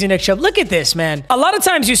full season Nick Chubb. Look at this, man. A lot of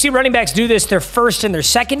times you see running backs do this their first and their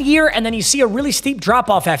second year, and then you see a really steep drop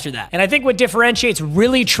off after that. And I think what differentiates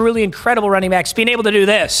really, truly incredible running backs being able to do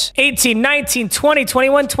this. 18, 19, 20,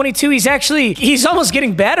 21, 22. He's almost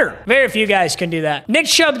getting better. Very few guys can do that. Nick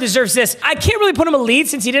Chubb deserves this. I can't really put him elite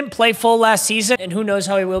since he didn't play full last season, and who knows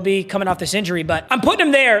how he will be coming off this injury, but I'm putting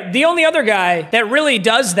him there. The only other guy that really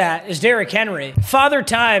does that is Derrick Henry. Father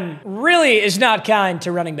Time really is not kind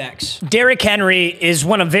to running backs. Derrick Henry is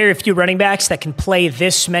one of very few running backs that can play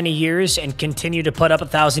this many years and continue to put up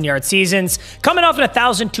 1,000-yard seasons. Coming off an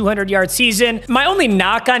 1,200-yard season, my only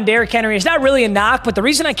knock on Derrick Henry is not really a knock, but the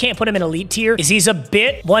reason I can't put him in elite tier is he's a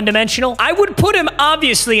bit one-dimensional. I would put him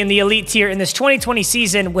obviously in the elite tier in this 2020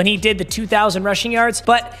 season when he did the 2,000 rushing yards,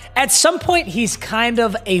 but at some point he's kind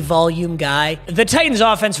of a volume guy. The Titans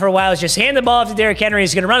offense for a while is just hand the ball off to Derrick Henry.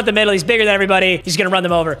 He's going to run at the middle. He's bigger than everybody. He's going to run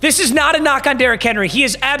them over. This is not a knock on Derrick Henry. He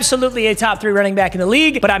is absolutely a top 3 running back in the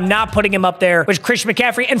league, but I'm not putting him up there with Christian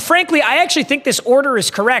McCaffrey. And frankly, I actually think this order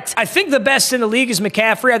is correct. I think the best in the league is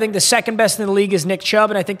McCaffrey. I think the second best in the league is Nick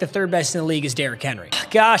Chubb, and I think the third best in the league is Derrick Henry.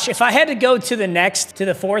 Gosh, if I had to go to the next, to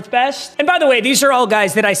the fourth best, and by the way, these these are all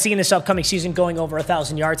guys that I see in this upcoming season going over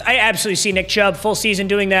 1,000 yards. I absolutely see Nick Chubb full season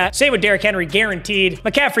doing that. Same with Derrick Henry, guaranteed.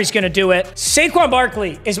 McCaffrey's going to do it. Saquon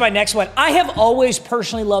Barkley is my next one. I have always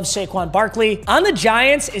personally loved Saquon Barkley. On the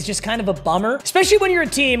Giants is just kind of a bummer, especially when you're a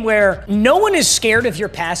team where no one is scared of your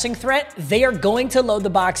passing threat. They are going to load the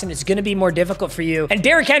box and it's going to be more difficult for you. And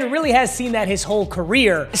Derrick Henry really has seen that his whole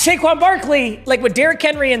career. Saquon Barkley, like with Derrick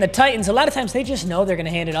Henry and the Titans, a lot of times they just know they're going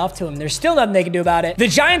to hand it off to him. There's still nothing they can do about it. The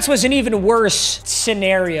Giants was an even worse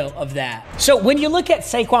scenario of that. So when you look at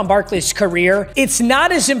Saquon Barkley's career, it's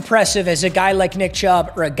not as impressive as a guy like Nick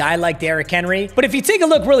Chubb or a guy like Derrick Henry. But if you take a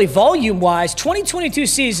look really volume-wise, 2022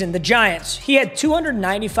 season, the Giants, he had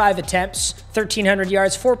 295 attempts, 1,300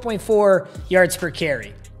 yards, 4.4 yards per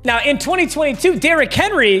carry. Now, in 2022, Derrick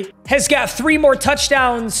Henry has got 3 more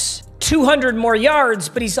touchdowns, 200 more yards,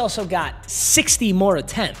 but he's also got 60 more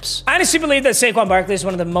attempts. I honestly believe that Saquon Barkley is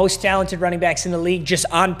one of the most talented running backs in the league just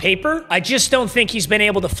on paper. I just don't think he's been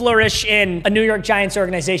able to flourish in a New York Giants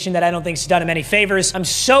organization that I don't think has done him any favors. I'm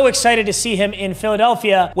so excited to see him in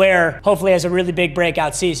Philadelphia, where hopefully has a really big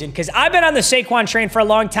breakout season, because I've been on the Saquon train for a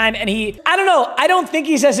long time, and I don't know, I don't think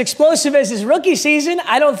he's as explosive as his rookie season.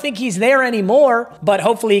 I don't think he's there anymore, but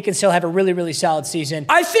hopefully he can still have a really, really solid season.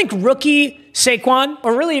 I think rookie Saquon,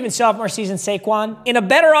 or really even sophomore season Saquon, in a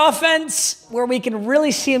better offense where we can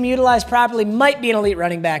really see him utilized properly, might be an elite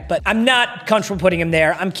running back, but I'm not comfortable putting him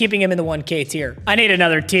there. I'm keeping him in the 1K tier. I need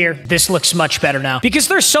another tier. This looks much better now, because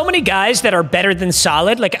there's so many guys that are better than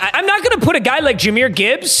solid. Like, I'm not going to put a guy like Jahmyr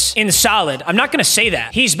Gibbs in solid. I'm not going to say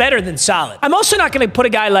that. He's better than solid. I'm also not going to put a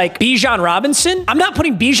guy like Bijan Robinson. I'm not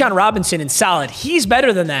putting Bijan Robinson in solid. He's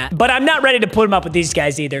better than that, but I'm not ready to put him up with these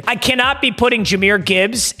guys either. I cannot be putting Jahmyr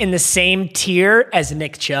Gibbs in the same tier as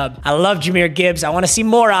Nick Chubb. I love Jahmyr Gibbs. I want to see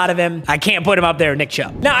more out of him. I can't put him up there with Nick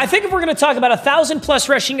Chubb. Now, I think if we're going to talk about 1,000+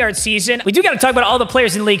 rushing yard season, we do got to talk about all the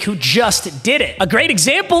players in the league who just did it. A great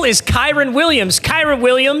example is Kyren Williams. Kyren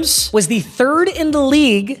Williams was the 3rd in the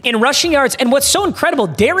league in rushing yards, and what's so incredible,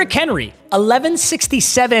 Derrick Henry,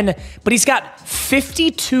 1167, but he's got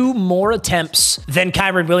 52 more attempts than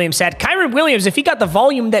Kyren Williams had. Kyren Williams, if he got the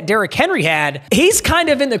volume that Derrick Henry had, he's kind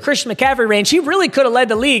of in the Christian McCaffrey range. He really could have led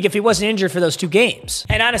the league if he wasn't injured for those 2 games.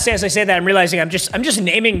 And honestly, as I say that, I'm realizing I'm just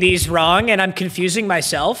naming these wrong and I'm confusing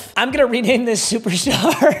myself. I'm gonna rename this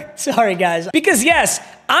Superstar. Sorry, guys. Because yes,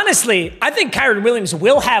 honestly, I think Kyren Williams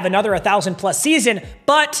will have another 1,000+ season,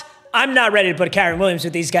 but I'm not ready to put Kyren Williams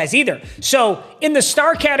with these guys either. So in the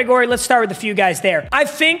star category, let's start with a few guys there. I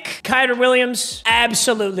think Kyren Williams,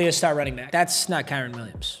 absolutely a star running back. That's not Kyren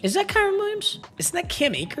Williams. Is that Kyren Williams? Isn't that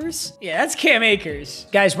Cam Akers? Yeah, that's Cam Akers.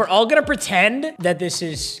 Guys, we're all gonna pretend that this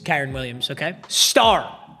is Kyren Williams, okay?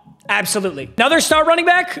 Star. Absolutely. Another star running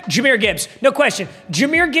back, Jahmyr Gibbs. No question.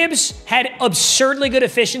 Jahmyr Gibbs had absurdly good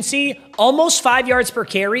efficiency, almost 5 yards per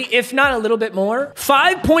carry, if not a little bit more.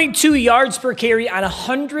 5.2 yards per carry on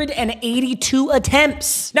 182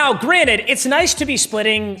 attempts. Now, granted, it's nice to be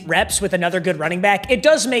splitting reps with another good running back. It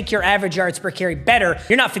does make your average yards per carry better.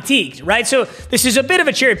 You're not fatigued, right? So this is a bit of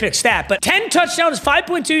a cherry pick stat, but 10 touchdowns,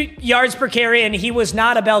 5.2 yards per carry, and he was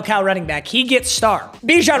not a bell cow running back. He gets star.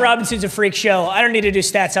 Bijan Robinson's a freak show. I don't need to do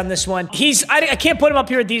stats on this one. I can't put him up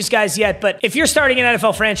here with these guys yet, but if you're starting an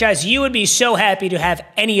NFL franchise, you would be so happy to have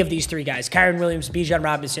any of these 3 guys, Kyren Williams, Bijan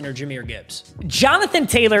Robinson, or Jahmyr Gibbs. Jonathan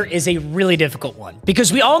Taylor is a really difficult one,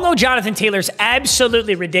 because we all know Jonathan Taylor's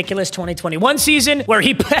absolutely ridiculous 2021 season, where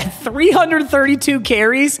he had 332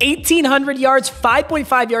 carries, 1,800 yards,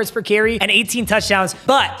 5.5 yards per carry, and 18 touchdowns.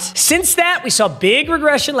 But since that, we saw big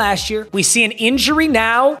regression last year. We see an injury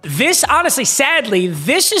now. This, honestly, sadly,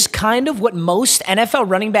 this is kind of what most NFL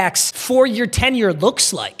running backs 4-year tenure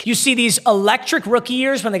looks like. You see these electric rookie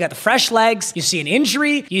years when they got the fresh legs. You see an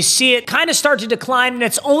injury. You see it kind of start to decline, and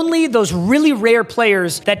it's only those really rare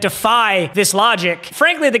players that defy this logic.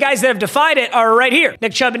 Frankly, the guys that have defied it are right here,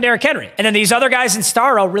 Nick Chubb and Derrick Henry. And then these other guys in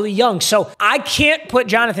star are really young. So I can't put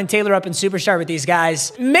Jonathan Taylor up in superstar with these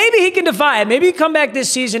guys. Maybe he can defy it. Maybe he can come back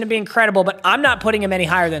this season and be incredible, but I'm not putting him any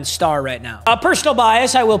higher than star right now. A personal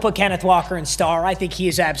bias, I will put Kenneth Walker in star. I think he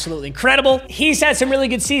is absolutely incredible. He's had some really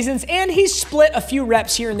good seasons, and he's split a few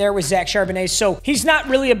reps here and there with Zach Charbonnet, so he's not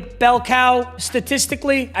really a bell cow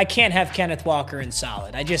statistically. I can't have Kenneth Walker in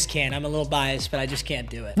solid. I just can't. I'm a little biased, but I just can't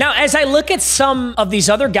do it. Now, as I look at some of these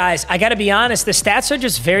other guys, I gotta be honest, the stats are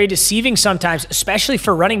just very deceiving sometimes, especially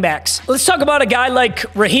for running backs. Let's talk about a guy like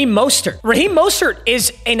Raheem Mostert. Raheem Mostert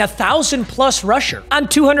is an 1,000+ rusher on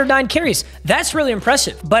 209 carries. That's really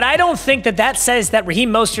impressive, but I don't think that that says that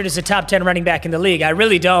Raheem Mostert is a top 10 running back in the league. I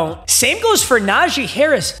really don't. Same goes for Najee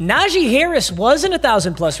Harris. Najee Harris wasn't a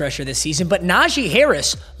 1,000+ rusher this season, but Najee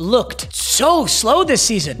Harris looked so slow this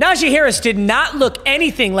season. Najee Harris did not look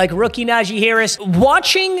anything like rookie Najee Harris.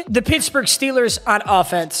 Watching the Pittsburgh Steelers on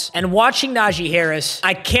offense and watching Najee Harris,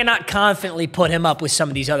 I cannot confidently put him up with some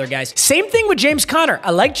of these other guys. Same thing with James Conner. I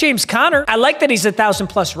like James Conner. I like that he's a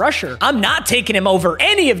 1,000+ rusher. I'm not taking him over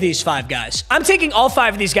any of these 5 guys. I'm taking all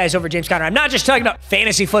 5 of these guys over James Conner. I'm not just talking about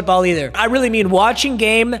fantasy football either. I really mean watching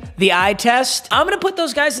game, the eye test. I'm going to put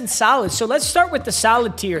those guys in solid. So let's start with the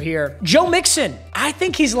solid tier here. Joe Mixon. I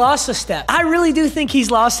think he's lost a step. I really do think he's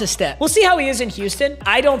lost a step. We'll see how he is in Houston.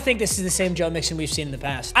 I don't think this is the same Joe Mixon we've seen in the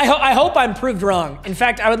past. I hope I'm proved wrong. In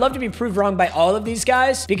fact, I would love to be proved wrong by all of these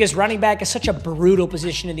guys because running back is such a brutal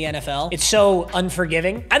position in the NFL. It's so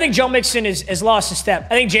unforgiving. I think Joe Mixon has lost a step.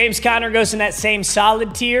 I think James Conner goes in that same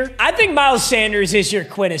solid tier. I think Miles Sanders is your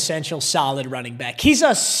quintessential solid running back. He's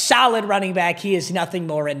a solid running back. He is nothing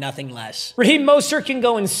more and nothing less. Raheem Mostert can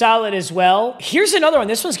go in solid as well. Here's another one.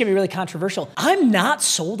 This one's going to be really controversial. I'm not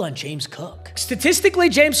sold on James Cook. Statistically,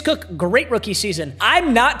 James Cook, great rookie season.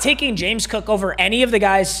 I'm not taking James Cook over any of the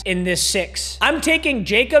guys in this 6. I'm taking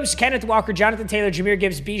Jacobs, Kenneth Walker, Jonathan Taylor, Jahmyr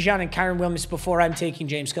Gibbs, Bijan, and Kyron Williams before I'm taking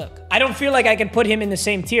James Cook. I don't feel like I can put him in the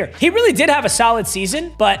same tier. He really did have a solid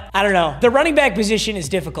season, but I don't know. The running back position is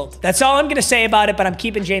difficult. That's all I'm going to say about it, but I'm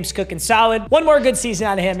keeping James Cook in solid. One more good season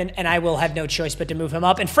out of him, and I will have no choice but to move him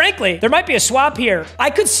up. And frankly, there might be a swap here. I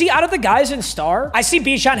could see out of the guys in star, I see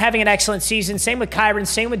Bijan having an excellent season. Same with Kyron,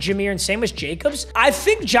 same with Jahmyr, and same with Jacobs. I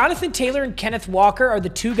think Jonathan Taylor and Kenneth Walker are the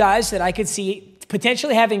 2 guys that I could see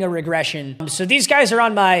potentially having a regression. So these guys are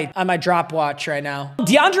on my drop watch right now.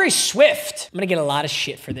 DeAndre Swift. I'm gonna get a lot of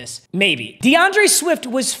shit for this. Maybe. DeAndre Swift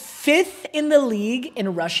was 5th in the league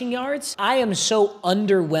in rushing yards. I am so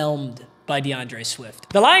underwhelmed by DeAndre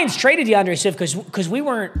Swift. The Lions traded DeAndre Swift because we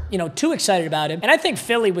weren't, too excited about him. And I think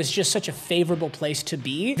Philly was just such a favorable place to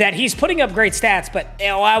be that he's putting up great stats, but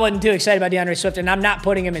I wasn't too excited about DeAndre Swift, and I'm not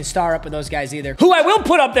putting him in star up with those guys either. Who I will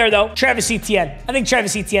put up there though, Travis Etienne. I think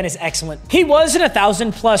Travis Etienne is excellent. He was an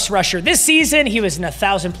 1,000+ rusher this season. He was an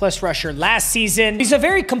 1,000+ rusher last season. He's a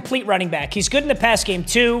very complete running back. He's good in the pass game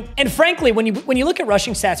too. And frankly, when you look at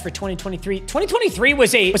rushing stats for 2023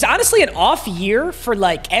 was honestly an off year for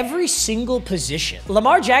like every single position.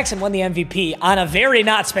 Lamar Jackson won the MVP on a very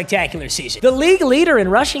not spectacular season. The league leader in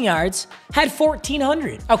rushing yards had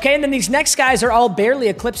 1,400. Okay, and then these next guys are all barely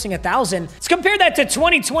eclipsing 1,000. Let's compare that to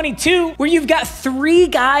 2022, where you've got 3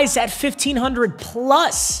 guys at 1,500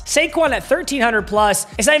 plus. Saquon at 1,300 plus.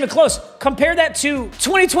 It's not even close. Compare that to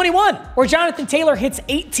 2021, where Jonathan Taylor hits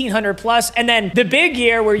 1,800 plus, and then the big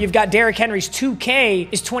year where you've got Derrick Henry's 2K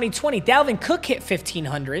is 2020. Dalvin Cook hit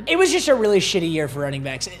 1,500. It was just a really shitty year for running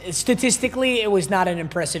backs. Statistically, it was not an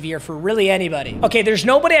impressive year for really anybody. Okay, there's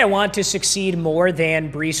nobody I want to succeed more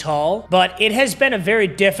than Breece Hall, but it has been a very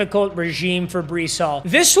difficult regime for Breece Hall.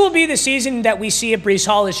 This will be the season that we see if Breece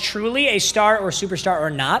Hall is truly a star or superstar or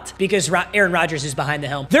not, because Aaron Rodgers is behind the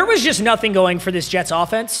helm. There was just nothing going for this Jets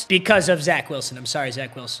offense because of Zach Wilson. I'm sorry,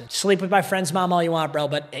 Zach Wilson. Sleep with my friend's mom all you want, bro,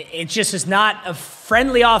 but it just is not a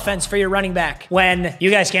friendly offense for your running back when you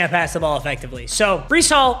guys can't pass the ball effectively. So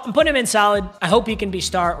Breece Hall, I'm putting him in solid. I hope he can be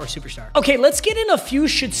star or superstar. Okay, let's get in a few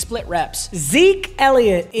should split reps. Zeke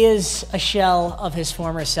Elliott is a shell of his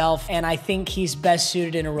former self, and I think he's best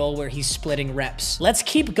suited in a role where he's splitting reps. Let's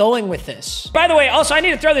keep going with this. By the way, also, I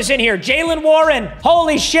need to throw this in here. Jaylen Warren.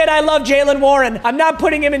 Holy shit, I love Jaylen Warren. I'm not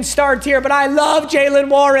putting him in star tier, but I love Jaylen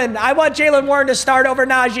Warren. I want Jaylen Warren to start over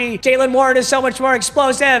Najee. Jaylen Warren is so much more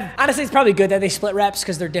explosive. Honestly, it's probably good that they split reps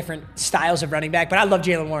because they're different styles of running back, but I love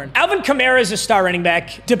Jaylen Warren. Alvin Kamara is a star running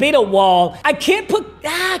back. Debate a wall. I can't put,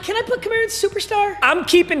 can I put Kamara in superstar? I'm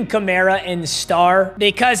keeping Kamara in star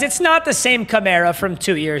because it's not the same Kamara from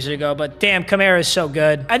 2 years ago, but damn, Kamara is so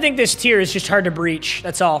good. I think this tier is just hard to breach.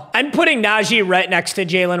 That's all. I'm putting Najee right next to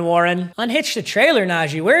Jaylen Warren. Unhitch the trailer,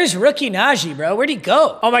 Najee. Where is rookie Najee, bro? Where'd he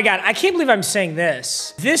go? Oh my God, I can't believe I'm saying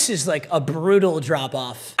this. This is like a brutal drop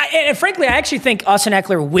off. And frankly, I actually think Austin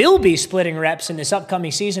Eckler will be splitting reps in this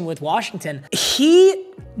upcoming season with Washington. He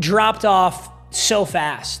dropped off so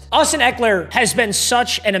fast. Austin Eckler has been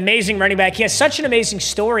such an amazing running back. He has such an amazing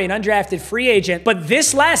story, an undrafted free agent. But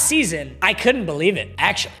this last season, I couldn't believe it.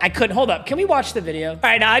 Actually, I couldn't. Hold up. Can we watch the video? All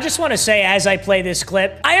right, now I just want to say as I play this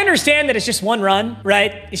clip, I understand that it's just one run,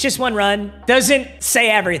 right? It's just one run. Doesn't say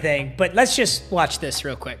everything, but let's just watch this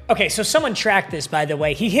real quick. Okay, so someone tracked this, by the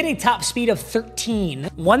way. He hit a top speed of 13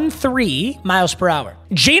 miles per hour.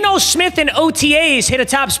 Geno Smith in OTAs hit a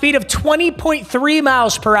top speed of 20.3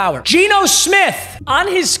 miles per hour. Geno Smith Smith. On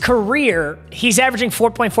his career, he's averaging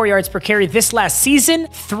 4.4 yards per carry. This last season,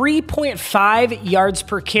 3.5 yards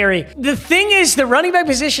per carry. The thing is, the running back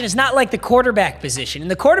position is not like the quarterback position. In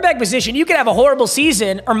the quarterback position, you can have a horrible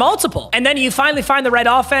season or multiple, and then you finally find the right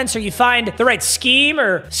offense or you find the right scheme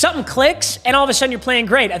or something clicks, and all of a sudden you're playing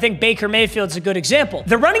great. I think Baker Mayfield's a good example.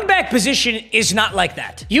 The running back position is not like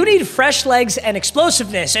that. You need fresh legs and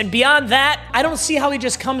explosiveness, and beyond that, I don't see how he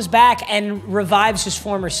just comes back and revives his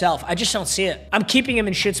former self. I just don't see it. I'm keeping him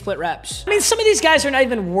in should split reps. I mean, some of these guys are not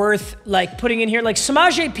even worth like putting in here. Like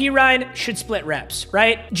Samaje Perine should split reps,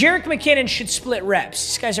 right? Jerick McKinnon should split reps.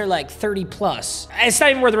 These guys are like 30 plus. It's not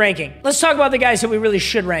even worth ranking. Let's talk about the guys that we really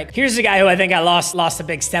should rank. Here's the guy who I think I lost a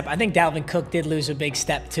big step. I think Dalvin Cook did lose a big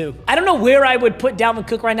step too. I don't know where I would put Dalvin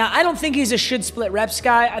Cook right now. I don't think he's a should split reps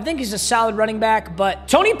guy. I think he's a solid running back, but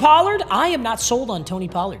Tony Pollard, I am not sold on Tony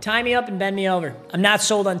Pollard. Tie me up and bend me over. I'm not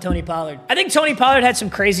sold on Tony Pollard. I think Tony Pollard had some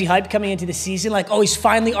crazy hype coming into the season, like, oh, he's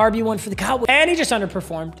finally RB1 for the Cowboys, and he just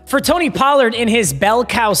underperformed. For Tony Pollard in his bell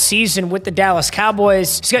cow season with the Dallas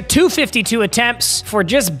Cowboys, he's got 252 attempts for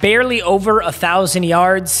just barely over 1,000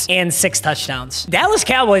 yards and 6 touchdowns. Dallas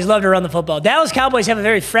Cowboys love to run the football. Dallas Cowboys have a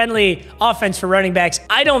very friendly offense for running backs.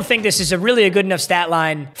 I don't think this is a really good enough stat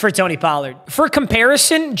line for Tony Pollard. For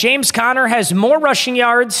comparison, James Conner has more rushing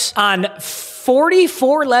yards on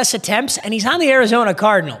 44 less attempts, and he's on the Arizona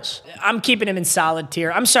Cardinals. I'm keeping him in solid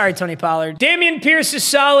tier. I'm sorry, Tony Pollard. Dameon Pierce is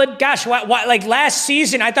solid. Gosh, why, like last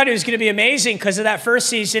season, I thought he was going to be amazing because of that first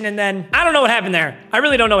season, and then I don't know what happened there. I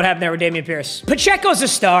really don't know what happened there with Dameon Pierce. Pacheco's a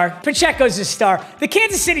star. Pacheco's a star. The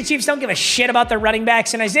Kansas City Chiefs don't give a shit about their running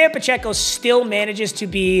backs, and Isaiah Pacheco still manages to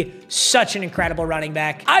be such an incredible running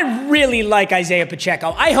back. I really like Isaiah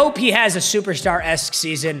Pacheco. I hope he has a superstar-esque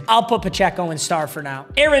season. I'll put Pacheco in star for now.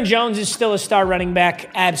 Aaron Jones is still a star running back.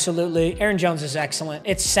 Absolutely. Aaron Jones is excellent.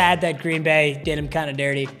 It's sad that Green Bay did him kind of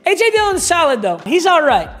dirty. A.J. Dillon's solid, though. He's all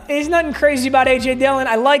right. There's nothing crazy about A.J. Dillon.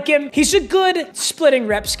 I like him. He's a good splitting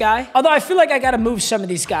reps guy, although I feel like I got to move some of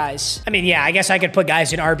these guys. I mean, yeah, I guess I could put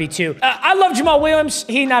guys in RB2. I love Jamal Williams.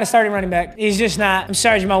 He's not a starting running back. He's just not. I'm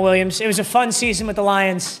sorry, Jamal Williams. It was a fun season with the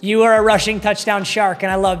Lions. You were a rushing touchdown shark,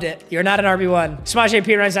 and I loved it. You're not an RB1. Samaje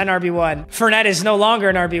Perine's not an RB1. Fournette is no longer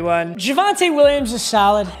an RB1. Javonte Williams is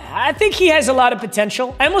solid. I think he has a lot of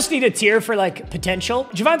potential. I almost need a tier for like potential.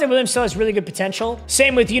 Javonte Williams still has really good potential.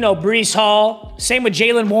 Same with, Breece Hall. Same with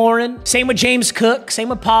Jalen Warren. Same with James Cook. Same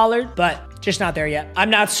with Pollard. But just not there yet. I'm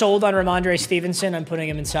not sold on Ramondre Stevenson. I'm putting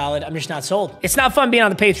him in solid. I'm just not sold. It's not fun being on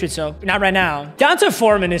the Patriots, though. Not right now. Donta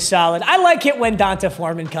Foreman is solid. I like it when Donta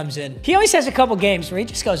Foreman comes in. He always has a couple games where he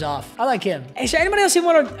just goes off. I like him. Hey, so anybody else who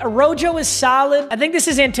want to... Rojo is solid. I think this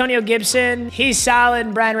is Antonio Gibson. He's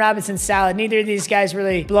solid. Brian Robinson's solid. Neither of these guys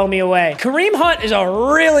really blow me away. Kareem Hunt is a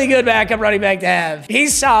really good backup running back to have.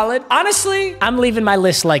 He's solid. Honestly, I'm leaving my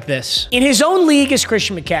list like this. In his own league is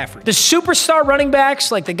Christian McCaffrey. The superstar running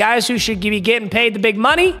backs, like the guys who should be getting paid the big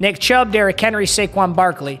money, Nick Chubb, Derrick Henry, Saquon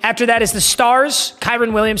Barkley. After that is the stars,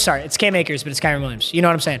 Kyron Williams. Sorry, it's Cam Akers, but it's Kyron Williams. You know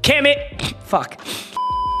what I'm saying? Fuck.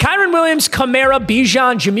 Kyron Williams, Kamara,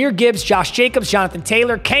 Bijan, Jahmyr Gibbs, Josh Jacobs, Jonathan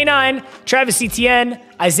Taylor, K9, Travis Etienne,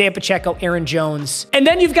 Isaiah Pacheco, Aaron Jones. And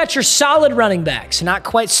then you've got your solid running backs. Not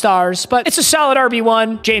quite stars, but it's a solid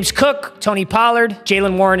RB1. James Cook, Tony Pollard,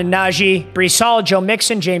 Jalen Warren and Najee, Breece Hall, Joe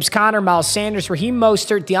Mixon, James Conner, Miles Sanders, Raheem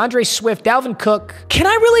Mostert, DeAndre Swift, Dalvin Cook. Can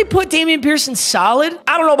I really put Dameon Pierce in solid?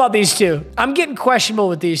 I don't know about these two. I'm getting questionable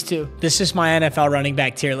with these two. This is my NFL running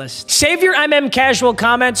back tier list. Save your casual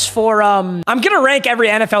comments for, I'm gonna rank every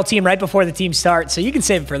NFL team right before the team starts, so you can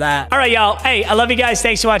save it for that. All right, y'all. Hey, I love you guys.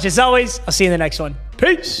 Thanks so much. As always, I'll see you in the next one.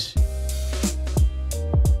 Peace.